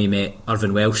if Limmy met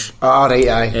Irvine Welsh. Oh, right,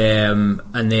 aye.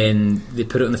 And then they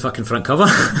put it on the fucking front cover.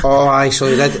 Oh, aye,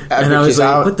 so they did. And I was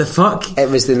like, what the fuck? It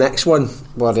was the next one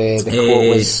where the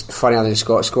quote was funnier than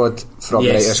Scott Squad from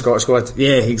the writer Scott Squad.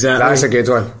 Yeah, exactly. That's a good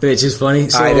one. Which is funny.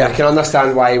 So, I can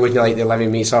understand why he wouldn't like the Limmy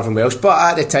meets Irvine Welsh, but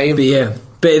at the time.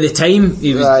 But at the time,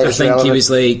 he was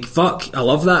like, fuck, I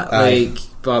love that. Aye. Like,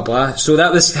 blah blah. So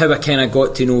that was how I kind of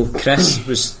got to know Chris,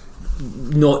 was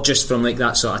not just from like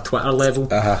that sort of Twitter level.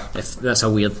 If that's a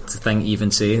weird thing to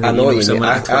even say. I know what you mean.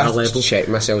 I check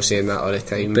myself saying that all the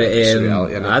time. But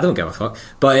I don't give a fuck.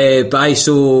 But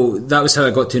so that was how I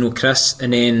got to know Chris,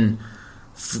 and then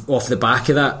off the back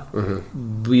of that,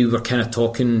 we were kind of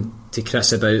talking to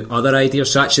Chris about other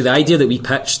ideas. So actually, the idea that we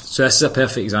pitched. So this is a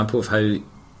perfect example of how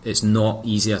it's not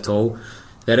easy at all.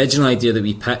 The original idea that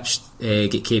we pitched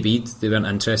get KB'd. They weren't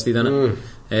interested in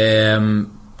it.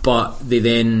 But they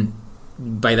then,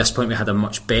 by this point, we had a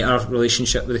much better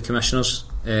relationship with the commissioners,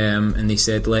 and they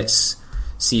said, let's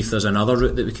see if there's another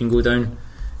route that we can go down.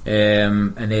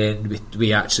 And then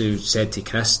we actually said to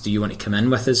Chris, do you want to come in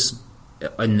with us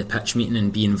in the pitch meeting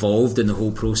and be involved in the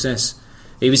whole process?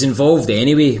 He was involved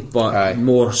anyway, but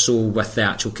more so with the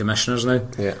actual commissioners now.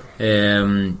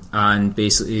 And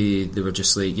basically they were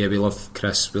just like, yeah, we love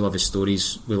Chris, we love his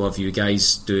stories, we love you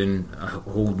guys doing a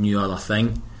whole new other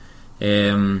thing.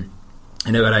 And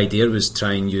our idea was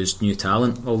try and use new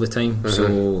talent all the time.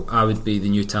 So I would be the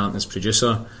new talent as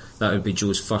producer. That would be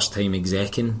Joe's first time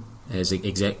execing as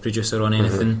exec producer on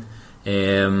anything.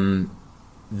 Then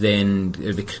it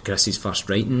would be Chris's first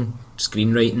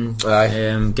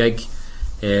screenwriting gig.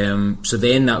 So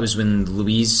then that was when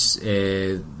Louise,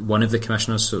 one of the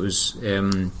commissioners, so it was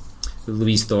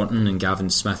Louise Thornton and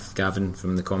Gavin Smith, Gavin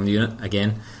from the Comedy Unit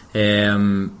again,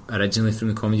 originally from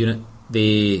the Comedy Unit,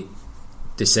 they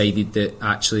decided that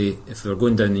actually if we were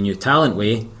going down the new talent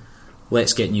way,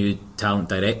 let's get new talent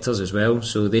directors as well.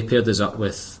 So they paired us up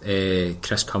with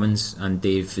Chris Cummins and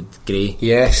David Gray.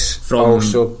 Yes,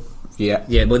 also.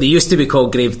 Yeah, well, they used to be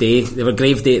called Grave Day. They were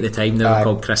Grave Day at the time. They were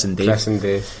called Chris and Dave.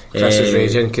 Chris is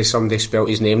raging because somebody spelt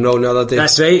his name wrong the other day.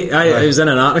 That's right. I was in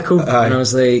an article and I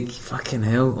was like, fucking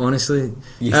hell, honestly.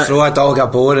 You throw a dog a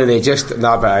bone and they just...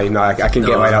 I can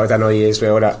get why that would annoy you as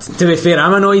well. To be fair,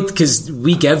 I'm annoyed because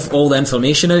we give all the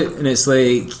information out and it's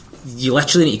like, you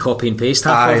literally need to copy and paste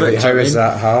half of it. How is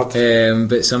that hard?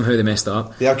 But somehow they messed it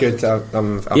up. They're good.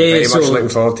 I'm very much looking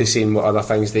forward to seeing what other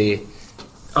things they...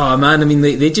 Oh man, I mean,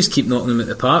 they just keep knocking them at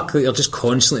the park. Like, they're just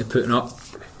constantly putting up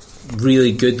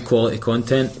really good quality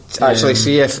content. Actually,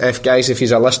 see if guys, if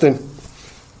you're listening,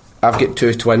 I've got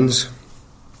two twins,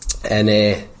 and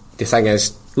the thing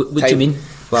is, what do you mean?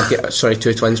 Well,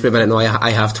 two twins. Wait a minute, no,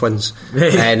 I have twins,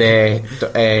 and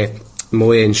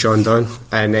Moe and Sean Dunn,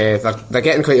 and they're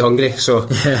getting quite hungry. So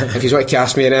if you want to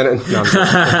cast me in anything, no,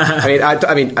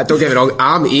 I mean, don't get me wrong,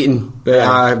 I'm eating,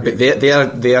 but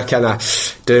they're kind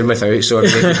of doing without. So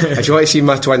if you want to see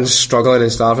my twins struggling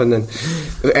and starving, then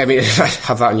I mean,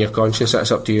 have that on your conscience. It's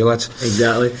up to you, lads.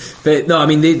 Exactly. But no, I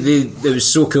mean, it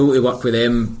was so cool to work with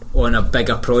them on a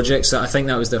bigger project. So I think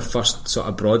that was their first sort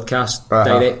of broadcast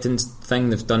directing thing.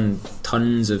 They've done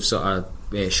tons of sort of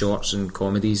shorts and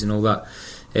comedies and all that.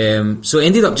 So it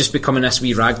ended up just becoming this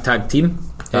wee ragtag team,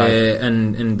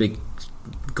 and we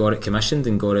got it commissioned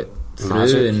and got it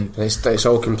through, and it's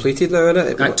all completed now,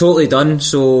 isn't it? Totally done.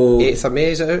 So 8th of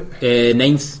May, is it out?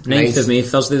 9th of May,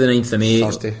 Thursday the 9th of May.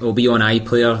 Thursday. It'll be on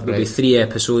iPlayer. There'll be 3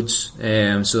 episodes, so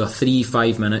they're 3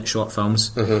 5-minute short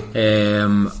films,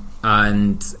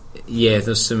 and yeah,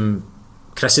 there's some.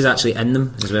 Chris is actually in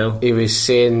them as well. He was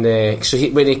saying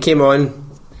when he came on,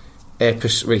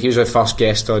 when he was the first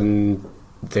guest on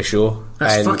the show.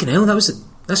 That's fucking hell. That's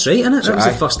right, isn't it? That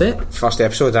was the first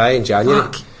episode, in January.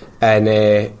 Fuck. and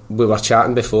we were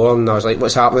chatting before, and I was like,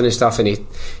 what's happening and stuff, and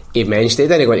he mentioned it,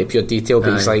 then he went into pure detail,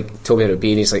 but he's like, told me about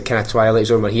being, he's like, kind of Twilight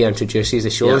Zone where he introduces the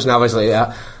shows, and I was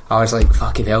like,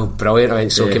 fucking hell, brilliant. I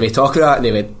went, so can we talk about that? And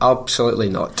he went, absolutely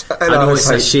not. And I know, it's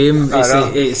like, a shame.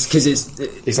 It's because it's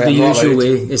the usual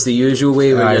way. It's the usual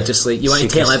way where you're just like, you want to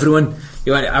tell everyone.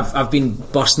 I've been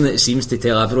bursting, it seems, to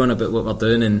tell everyone about what we're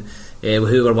doing and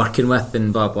who we're working with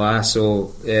and blah blah.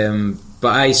 So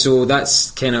so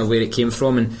that's kind of where it came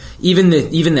from, and even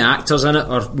the actors in it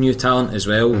are new talent as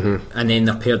well, and then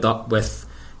they're paired up with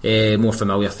more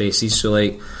familiar faces. So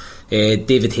like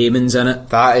David Heyman's in it.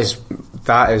 That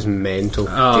is mental.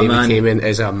 David Heyman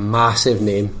is a massive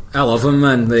name. I love him,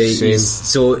 man. Like,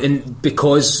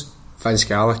 because Vince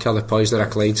Gallagher, the Poisoner of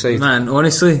Clydeside. Man,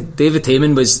 honestly, David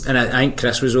Heyman was, and I think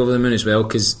Chris was over the moon as well,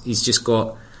 because he's just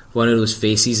got one of those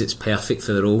faces that's perfect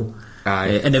for the role.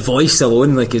 And the voice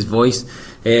alone, like his voice.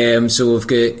 So we've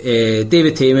got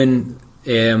David Heyman,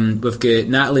 we've got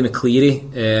Natalie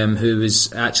McCleary, who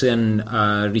was actually in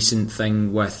a recent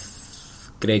thing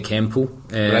with Greg Hempel.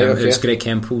 It was Greg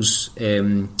Hempel's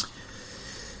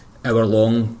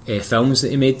hour-long films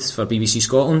that he made for BBC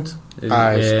Scotland.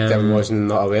 I wasn't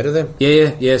not aware of them.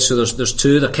 Yeah. So there's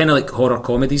two. They're kind of like horror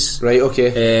comedies. Right.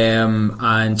 Okay.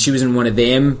 And she was in one of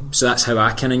them, so that's how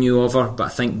I kind of knew of her. But I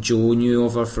think Joe knew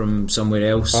of her from somewhere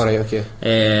else. All right. Okay.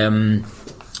 Then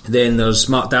there's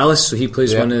Mark Dallas, so he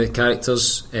plays one of the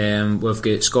characters. We've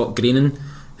got Scott Greenan,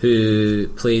 who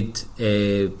played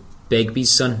Begbie's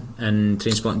son in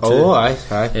Trainspotting 2. Oh,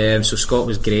 aye. So Scott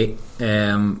was great.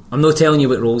 I'm not telling you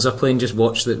what roles they're playing, just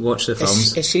watch the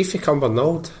films. Is he for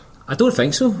Cumbernauld? I don't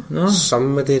think so, no.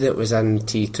 Somebody that was in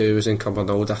T2 was in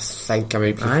Cumbernauld. I think I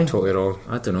might be totally wrong.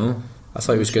 I don't know. I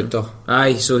thought he was good though.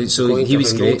 Aye, so he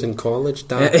was great in college.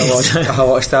 I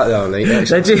watched that the other night.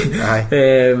 Actually. Did you? Aye.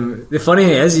 The funny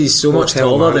thing is, he's so much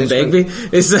taller than Begbie.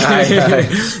 It's like,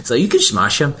 it's like you could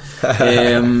smash him.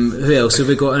 Who else have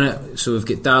we got in it? So we've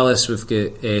got Dallas, we've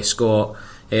got Scott,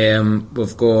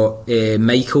 we've got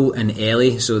Michael and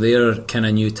Ellie. So they're kind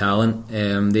of new talent.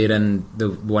 They're in the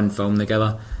one film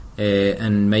together,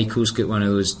 and Michael's got one of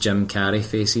those Jim Carrey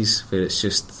faces where it's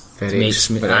just. Makes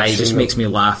me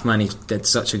laugh, man. He did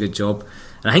such a good job.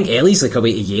 And I think Ellie's like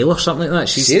away to Yale or something like that.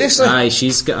 Seriously?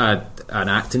 She's got an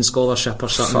acting scholarship or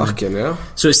something. Fucking hell.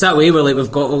 So it's that way where like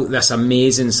we've got this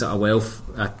amazing sort of wealth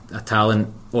of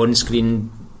talent on screen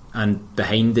and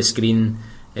behind the screen.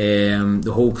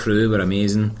 The whole crew were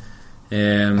amazing.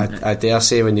 I dare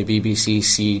say when the BBC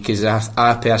see, because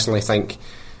I personally think,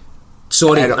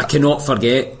 I cannot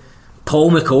forget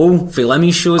Paul McCall for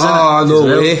Limmy's shows. Oh, no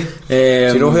way.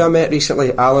 Do you know who I met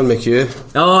recently? Alan McHugh.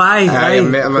 Oh, aye. I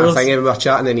met him at a thing and we were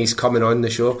chatting and he's coming on the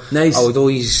show. Nice. Although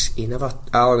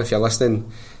Alan, if you're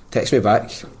listening, text me back.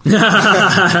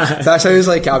 That sounds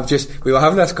like we were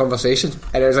having this conversation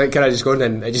and it was like, can I just go,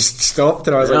 and I just stopped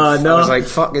and I was like, I was like,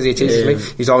 fuck, is he chasing me?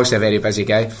 He's obviously a very busy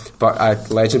guy, but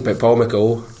a legend. But Paul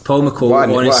McCall,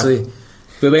 honestly.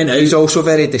 We went out. He's also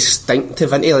very distinctive,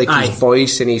 isn't he? Like his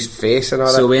voice and his face and all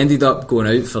that. So we ended up going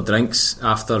out for drinks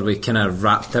after we kind of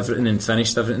wrapped everything and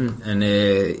finished everything. And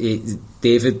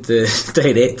David, the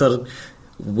director,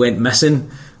 went missing.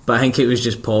 But I think it was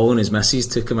just Paul and his missus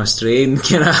took him astray and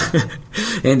kind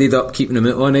of ended up keeping him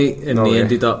out all night. And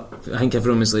ended up, I think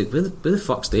everyone was like, where the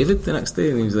fuck's David the next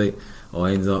day? And he was like,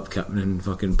 I ended up keeping in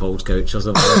fucking Paul's couch or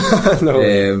something.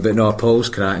 But no, Paul's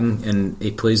cracking and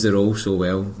he plays the role so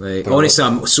well. Like, honestly,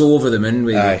 I'm so over the moon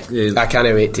with I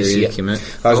can't wait to see it.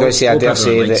 I was going to say, I dare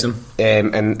say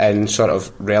that in sort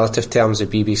of relative terms, the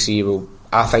BBC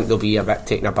I think they'll be a bit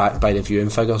taken aback by the viewing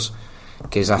figures,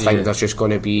 because I think there's just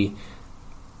going to be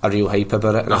a real hype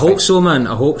about it. And I hope so, man.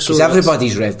 I hope so. Because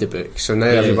everybody's read the book, so now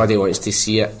everybody wants to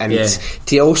see it, and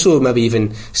to also maybe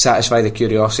even satisfy the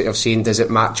curiosity of seeing, does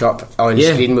it match up on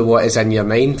screen with what is in your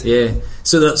mind? Yeah.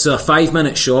 So they're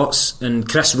 5-minute shots, and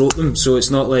Chris wrote them, so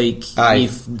it's not like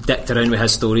we've dicked around with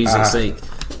his stories. It's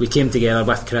like we came together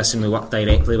with Chris and we worked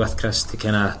directly with Chris to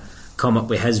kind of come up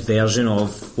with his version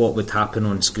of what would happen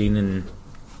on screen and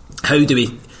how do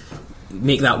we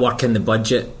make that work in the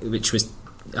budget, which was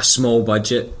a small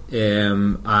budget,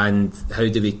 and how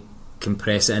do we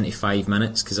compress it into 5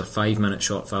 minutes, because they're 5-minute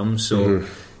short films. So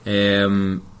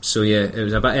so yeah, it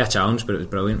was a bit of a challenge, but it was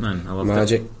brilliant, man. I loved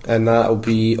Magic. And that'll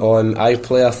be on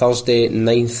iPlayer Thursday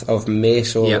 9th of May,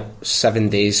 so 7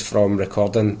 days from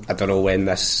recording. I don't know when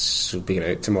this will be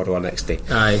out, tomorrow or next day.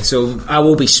 Aye, so I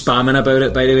will be spamming about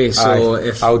it, by the way, so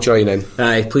if I'll join in.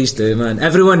 Aye, please do, man.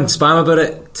 Everyone, spam about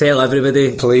it, tell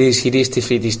everybody. Please, he needs to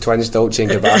feed his twins Dolce &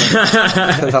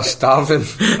 Gabbana. They're starving.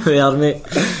 They are, mate.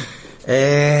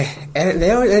 Anything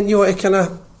else? And you want to kind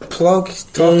of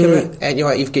vlog talking about, and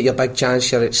you've got your big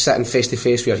chance, you're sitting face to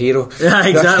face with your hero. Yeah,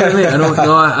 exactly, mate. I know.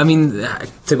 No, I mean,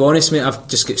 to be honest, mate, I've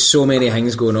just got so many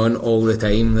things going on all the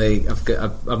time. Like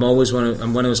I'm always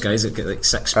I'm one of those guys that get like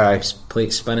 6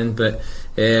 plates spinning. But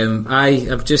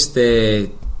I've just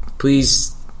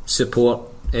please support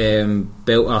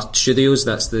Belt Art Studios.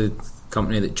 That's the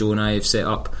company that Joe and I have set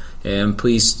up.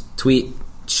 Please tweet,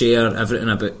 share everything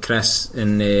about Chris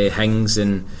and Hings,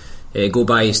 and go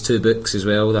buy his 2 books as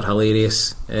well. They're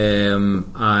hilarious.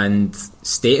 And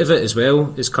State of It as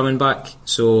well is coming back.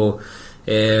 So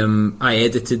I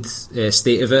edited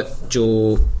State of It.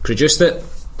 Joe produced it.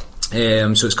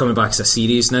 So it's coming back as a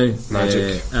series now.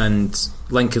 Magic. And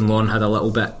Lincoln Lawn had a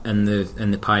little bit in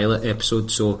the pilot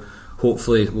episode. So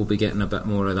hopefully we'll be getting a bit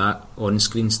more of that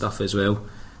on-screen stuff as well.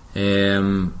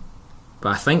 But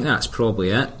I think that's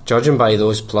probably it. Judging by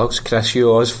those plugs, Chris,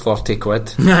 you owe us 40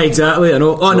 quid. Yeah, exactly, I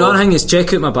know. Oh, another thing is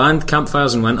check out my band,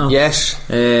 Campfires in Winter. Yes.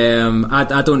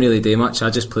 I don't really do much. I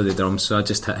just play the drums, so I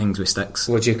just hit things with sticks.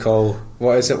 What do you call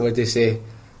a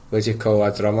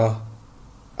drummer?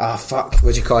 Fuck.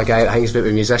 What do you call a guy that hangs about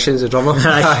with musicians, a drummer?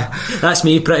 That's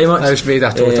me, pretty much. I just made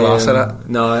a total arse of it.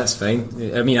 No, that's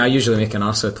fine. I mean, I usually make an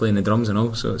arse of playing the drums and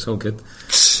all, so it's all good.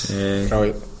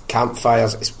 Right.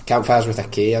 Campfires. It's Campfires with a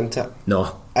K, isn't it?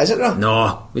 No. Is it not?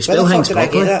 No. We spell things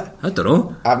properly. I don't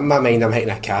know. In my mind, I'm hitting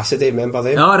a Cassidy. Remember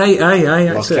them? Oh, right.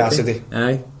 Aye. Lost Cassidy.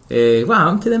 Aye. What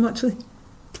happened to them, actually?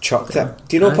 Chucked it.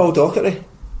 Do you know Paul Docherty?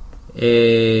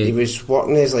 He was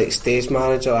working as like stage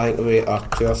manager, I think, or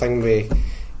tour thing with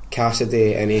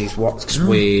Cassidy, and he's worked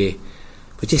with.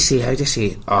 How do you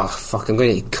say? Oh fuck! I'm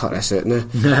going to cut this out now.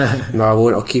 No, I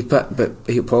won't. I'll keep it. But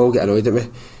Paul will get annoyed at me.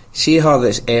 See her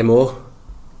that's Mo,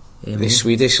 the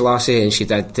Swedish lassie, and she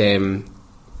did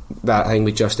that thing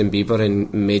with Justin Bieber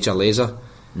and Major Lazer.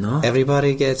 No.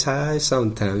 Everybody gets high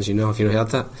sometimes, you know. Have you not heard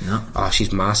that? No. Oh,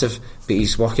 she's massive, but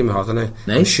he's working with her now.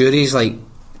 Nice. I'm sure he's like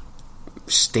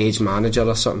stage manager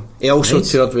or something. He also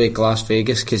toured with Las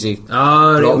Vegas because he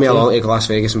brought me along to Las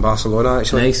Vegas and Barcelona,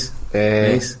 actually. Nice.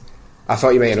 Nice. I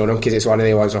thought you might have known him because it's one of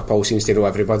the ones where Paul seems to know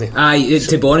everybody.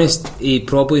 To be honest, he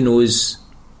probably knows,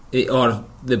 or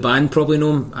the band probably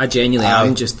know him. I genuinely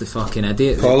am just the fucking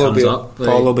idiot Paul that comes up.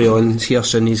 Paul will be on here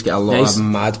soon. He's got a lot of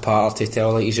mad party to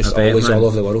tell. Like, he's just always all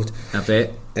over the world. I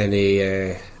bet. And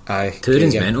he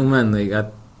touring's mental, man.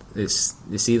 Like,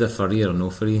 it's either for you or no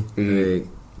for you.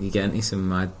 You get into some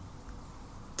mad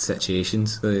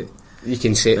situations. Like, you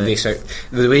can say this out.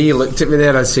 The way you looked at me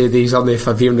there, I'd say these are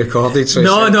for being recorded. So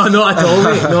no, not at all,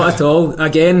 mate. Not at all.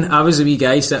 Again, I was a wee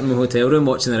guy sitting in my hotel room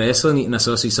watching the wrestling, eating a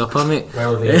sausage supper, mate.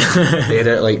 Well,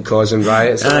 they're out like causing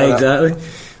riots. Exactly.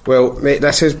 Well, mate,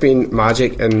 this has been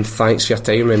magic, and thanks for your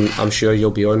time, and I'm sure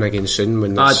you'll be on again soon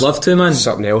when there's I'd love to, man.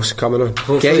 Something else coming on.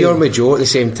 Hopefully. Get you on with Joe at the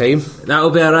same time. That'll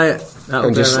be alright.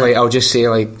 And just like, I'll just say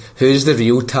like, who's the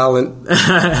real talent?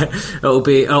 It'll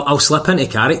be. I'll slip into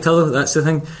character though. That's the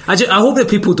thing. I hope that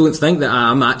people don't think that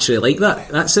I'm actually like that.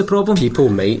 That's the problem. People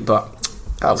might, but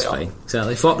that's fine.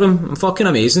 Exactly. Fuck them. I'm fucking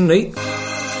amazing, right?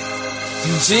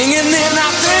 Singing in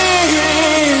our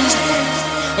things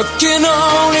can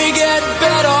only get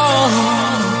better.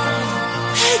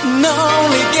 Can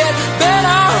only get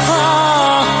better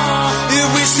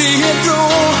if we see it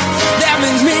through. That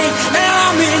means me and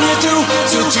I mean you too.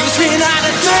 So teach me not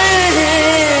to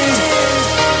things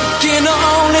can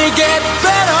only get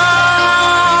better.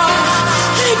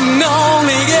 Can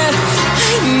only get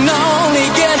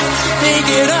take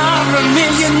it on from me.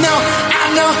 You know,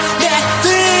 I know that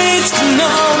things can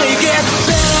only get